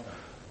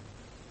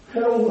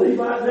 That old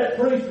Levite and that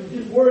priest was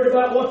just worried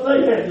about what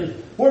they had to,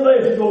 where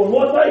they was going,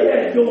 what they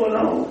had going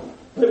on.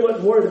 They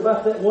wasn't worried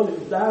about that one that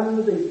was down in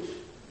the ditch.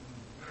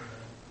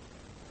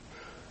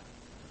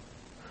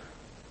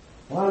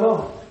 Why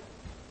not?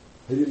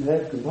 They didn't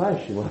have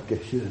compassion like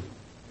they should.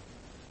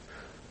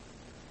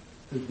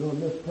 There's not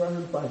enough prayer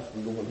and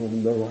fasting going on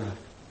in their life.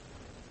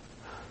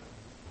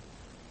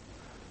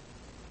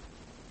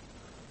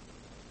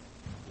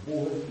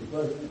 Boy, that's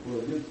compassion for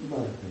a good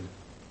Samaritan.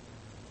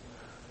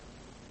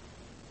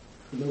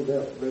 No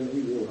doubt, friend, he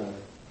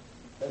realized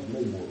that's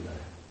me more than that.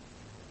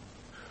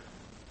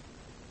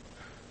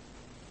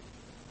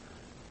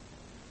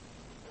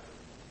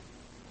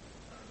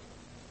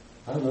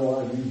 I know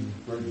I use you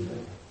for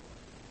example.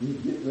 You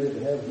get ready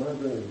to have my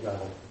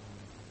grandchild.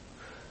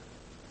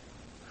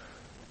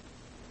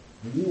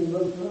 And you know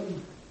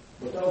something?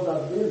 Because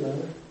I've been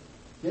there.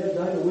 Yeah,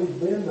 Dana, we've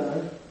been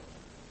there.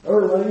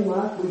 Early,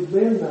 Mike, we've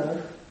been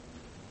there.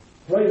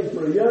 Praying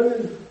for a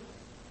young'un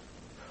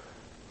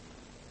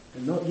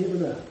and not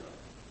giving up.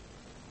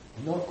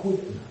 And not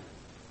quitting.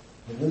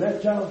 And when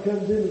that child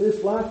comes into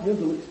this life,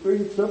 you'll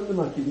experience something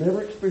like you've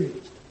never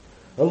experienced.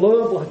 A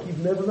love like you've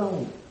never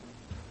known.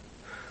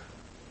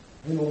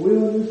 And a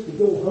willingness to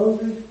go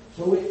hungry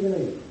so it can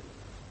eat.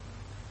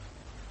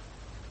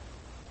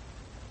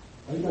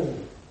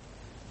 Amen.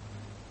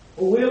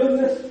 A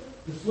willingness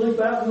to sleep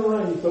out in the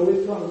rain so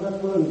it's got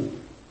enough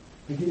room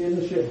to get in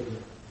the shelter.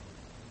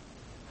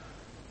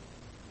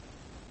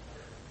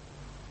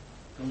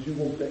 Because you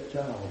want that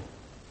child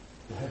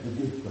to have the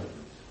good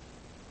things.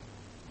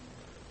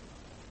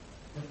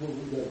 That's what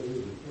we got to do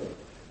in the church.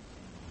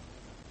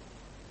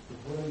 To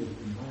pray with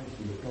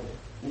compassion because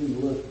we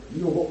look.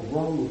 You know what was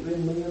wrong with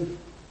them men?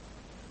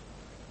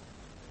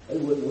 They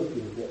wasn't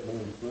looking at that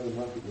man's son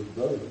like it was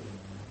theirs.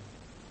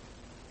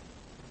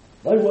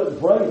 They wasn't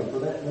praying for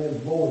that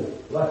man's boy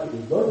like it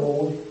was their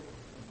boy.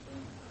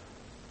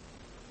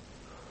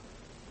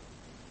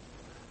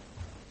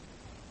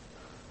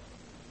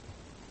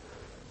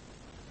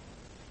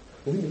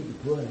 We need to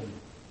pray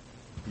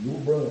for your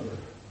brother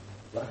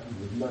like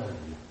he was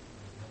mine.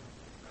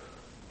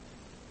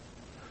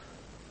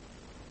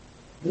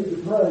 We need to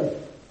pray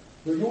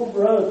for your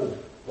brother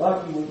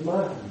like he was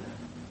mine.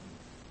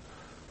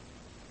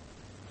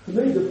 We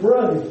need to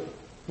pray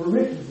for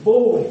Richard's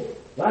boy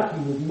like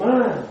he was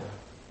mine.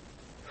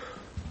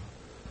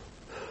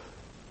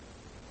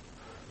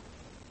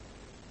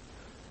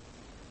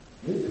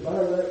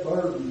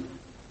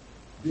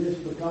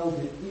 because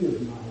it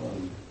is my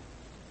load.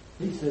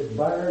 He said,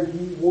 bear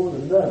ye one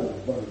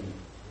another's burden.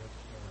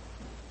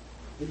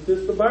 He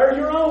says to bear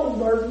your own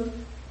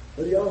burden,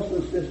 but he also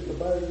says to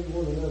bear ye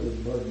one another's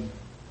burden.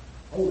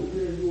 Oh, to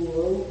carry your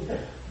load, like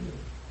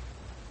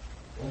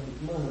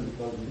it's mine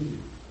because it is.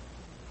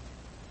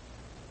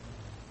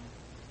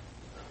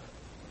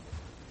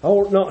 I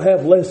ought not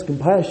have less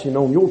compassion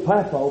on your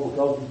papaw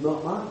because he's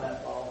not my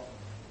papaw.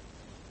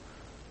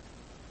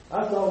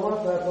 I saw my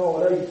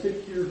papaw at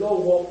 86 years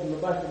old walk from the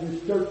back of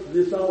this church to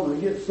this altar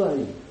and get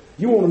saved.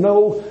 You want to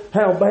know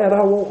how bad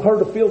I want her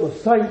to feel the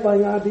same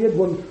thing I did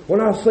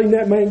when I seen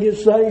that man get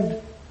saved?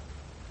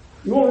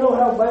 You want to know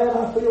how bad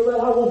I feel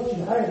that? I want you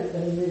to have it,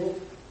 Daniel.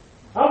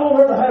 I want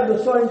her to have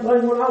the same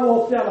thing when I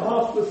walked out of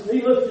hospice and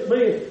he looked at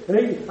me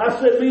and I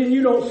said, me and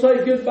you don't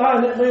say goodbye,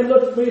 and that man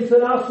looked at me and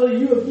said, I'll see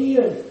you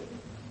again.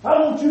 I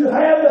want you to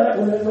have that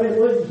when that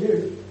man leaves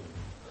here.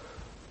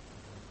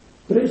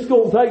 But it's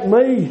going to take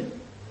me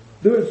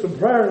doing some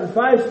prayer and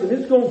fasting.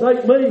 It's going to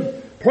take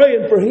me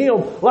praying for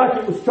him like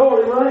it was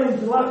Charlie Raines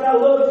and like I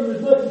love him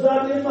as much as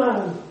I did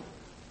mine.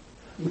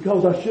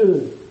 Because I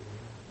should.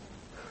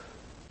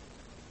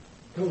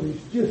 Because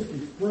he's just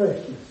as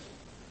precious.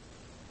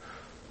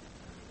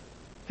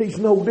 He's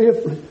no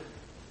different.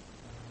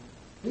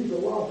 He's a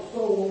lost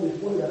soul on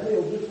his way to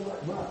hell just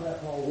like my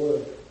papa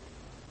was.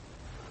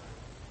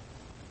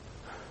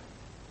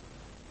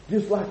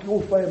 Just like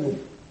your family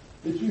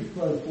that you've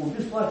prayed for.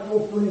 Just like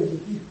your friends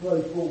that you've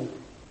prayed for.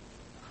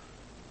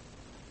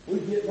 We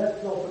get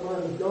that sort of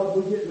mind of God.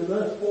 We get the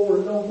us forward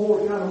and no more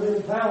kind of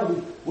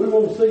mentality. We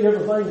want to see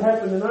everything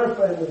happen in our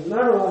families, in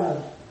our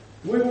lives.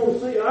 We want to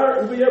see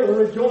to be able to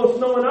rejoice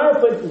knowing our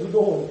peoples are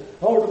going.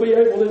 Or to be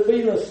able to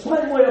be the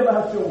same way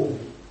about yours.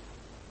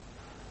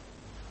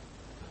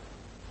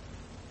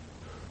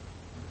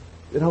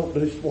 It don't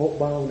just walk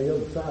by on the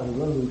other side of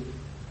the road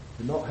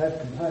and not have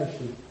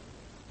compassion.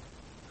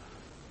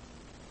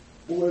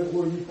 Boy,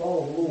 where you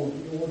follow the Lord,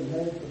 you know what he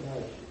had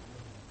compassion.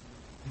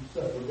 He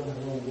suffered right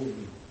along with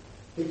you.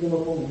 He came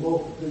up on the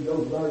multitude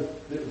over there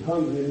that was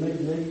hungry and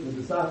needing. The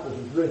disciples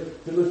was ready. He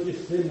said, let's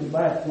just send them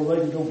back where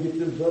they can go get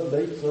them something to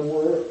eat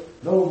somewhere else.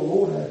 No, the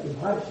Lord had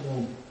compassion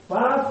on them.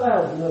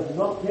 5,000 of them,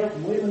 not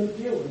counting women and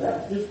children.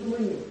 That was just the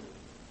men.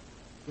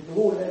 But the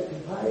Lord had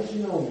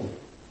compassion on them.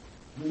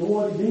 You know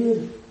what he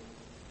did?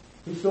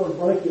 He started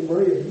breaking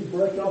bread. He'd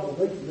break off a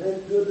piece and hand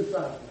it to a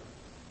disciple.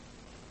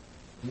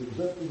 And it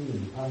was up to him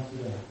to pass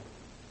it out.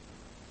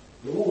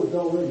 The Lord's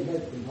already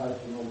had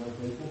compassion on our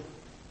people.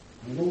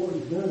 You know what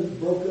he's done? He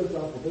broke us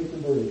off a piece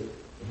of bread.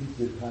 And he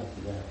said, pass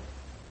it out.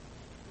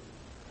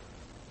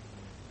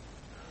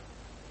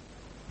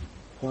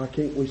 Why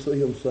can't we see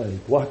him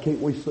saved? Why can't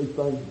we see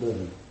things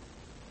done?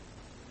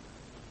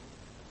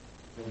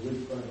 And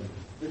these things,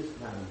 this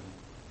time,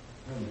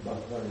 comes by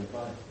turning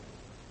fasting.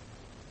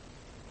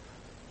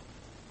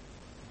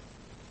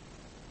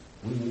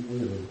 We ain't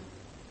willing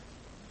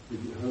to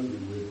get hungry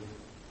with him.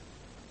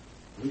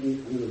 We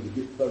ain't willing to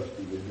get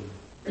thirsty with him.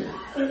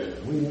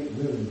 We ain't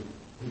willing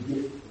to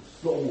get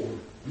sore,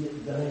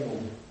 get down,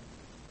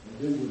 and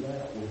do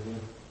without with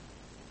him.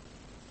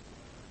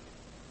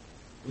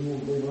 We want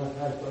to be like I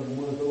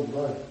was over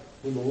there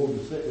when the Lord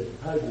was sitting at the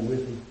table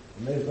with him,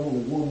 and there's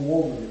only one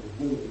woman that was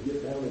willing to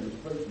get down in his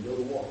face and go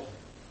to wash.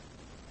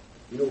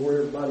 You know where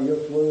everybody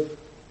else was?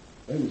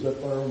 They was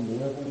up there on the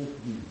level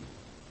with Jesus.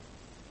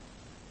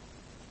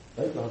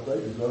 They thought they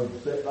deserved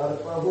to sit right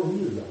up there where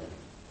he was at.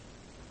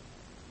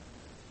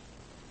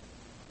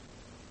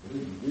 But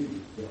even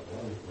Jesus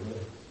got life for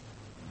us.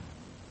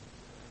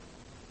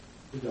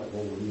 He got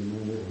more than any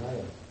man ever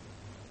had.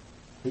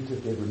 He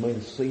took every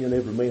man's sin,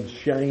 every man's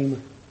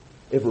shame,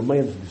 every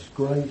man's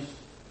disgrace,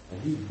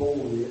 and he bore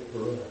it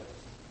for us.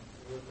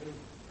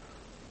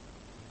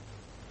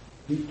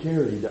 He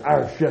carried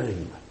our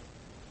shame.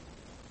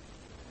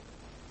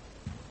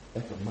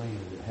 That's a man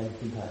that had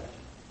compassion.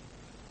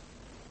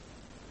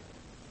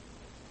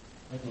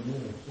 That's a man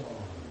of sorrows.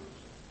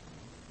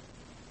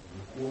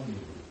 And one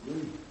of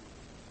grief.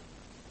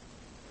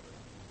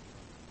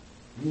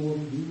 You know what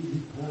he did? He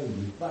prayed,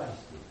 he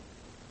fasted.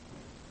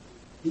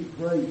 He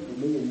prayed for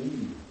me and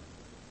you.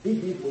 He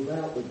did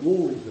without the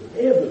glories of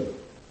heaven.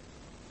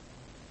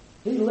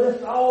 He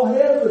left all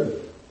heaven.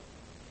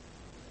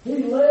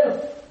 He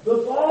left the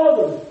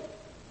Father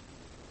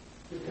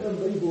to come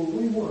be where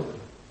we were.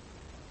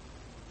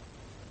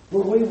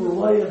 Where we were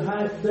laying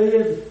half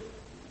dead,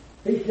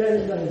 he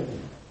came down.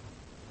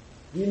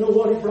 You know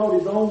what? He brought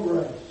his own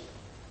grace.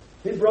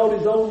 He brought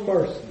his own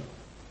mercy.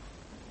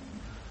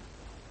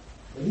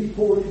 And he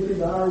poured it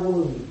into our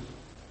wounds.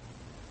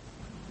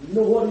 You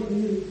know what he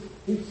did?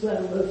 He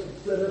saddled us and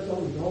set us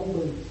on his own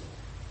knees.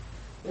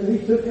 And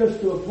he took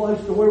us to a place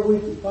to where we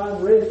could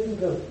find rest and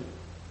comfort.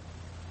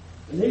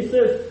 And he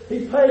says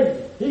he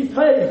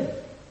paid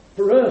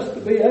for us to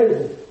be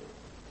able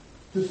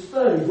to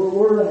stay where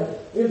we're at,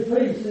 in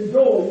peace and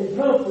joy and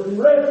comfort and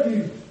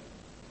refuge.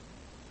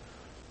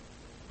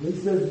 And he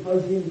says if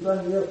there's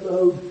anything else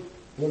owed,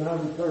 when I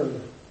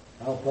return,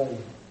 I'll pay.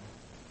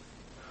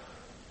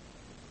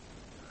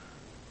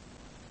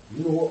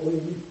 You know what we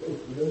are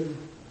supposed to do?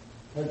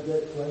 Take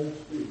that same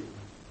spirit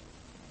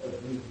of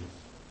Jesus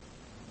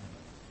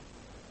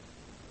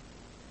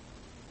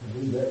and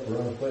do that for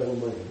our fellow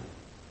man.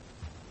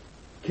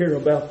 Care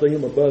about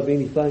them above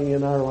anything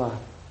in our life.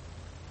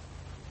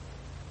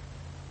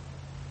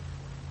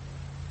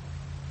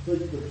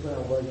 Seek their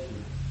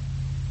salvation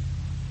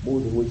more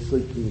than we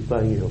seek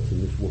anything else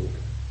in this world.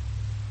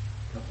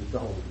 Because it's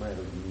all that matters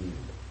in the end.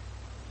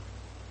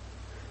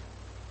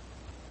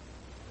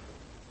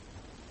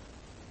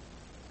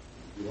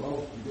 If you're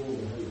lost, you're going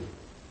to hell.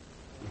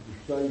 If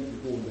you're saved,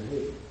 you're going to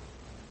heaven.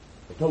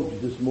 I told you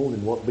this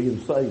morning what being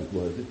saved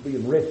was. It's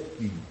being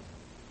rescued.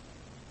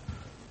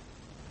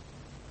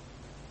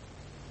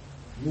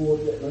 You know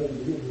what that man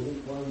did when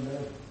he climbed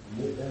out and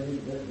went down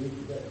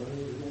into that man?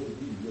 He wanted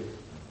to be rescued.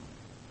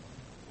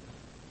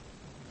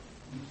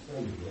 He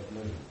saved that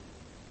man.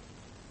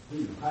 He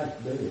was half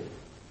dead.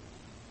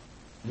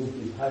 If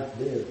he's half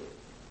dead,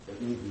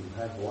 that means he's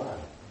half alive.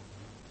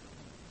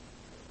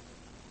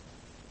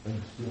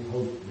 There's still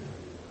hope in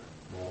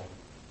there. No.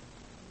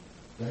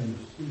 There's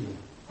still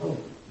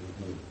hope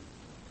in him.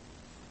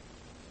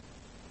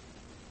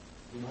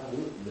 You might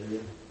look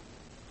dead,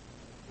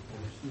 but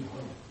there's still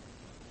hope.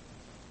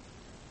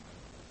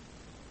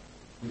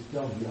 Just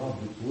tells the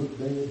objects look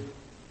dead,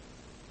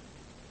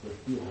 they're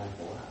still half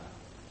alive.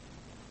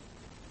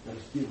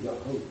 They've still got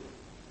hope.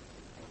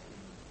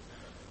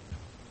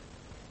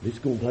 It's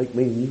going to take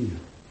me and you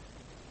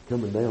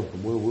coming down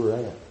from where we're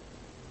at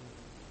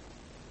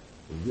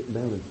and getting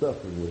down and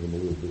suffering with them a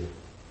little bit.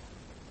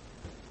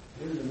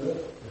 There's enough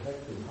to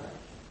have to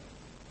match.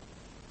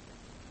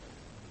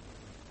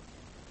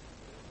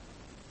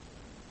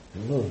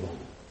 And love on them.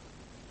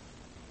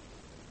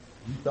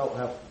 You thought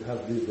how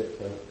good that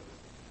felt.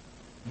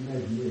 You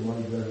had to get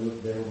laid there and look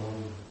down on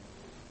them,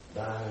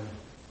 dying,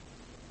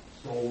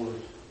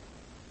 sores.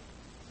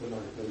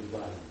 Somebody put his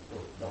body and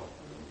start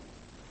doctoring them.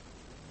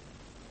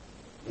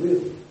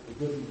 Willing to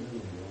put his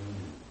hand on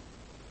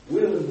you.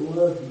 Willing to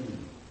love you.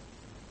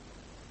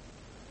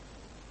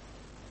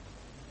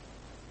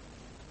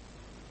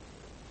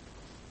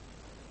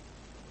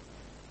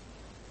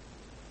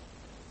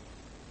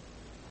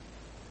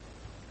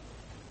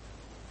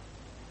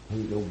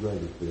 Ain't no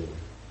greater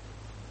feeling.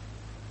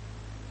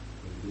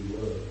 We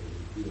love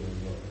and feel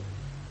love.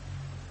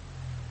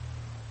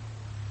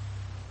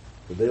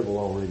 The devil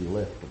already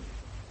left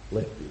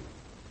him,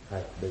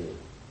 half dead.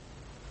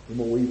 The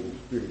more evil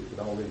spirits had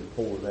already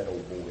poured that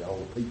old boy all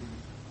to pieces.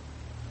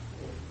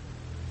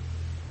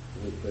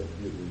 And it felt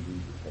good when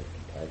Jesus had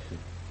compassion.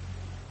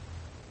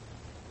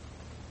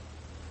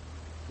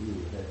 He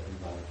would have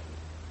compassion.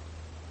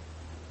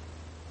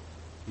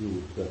 He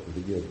would suffer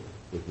together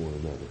with one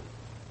another.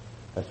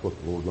 That's what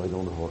the Lord laid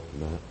on the heart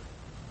tonight.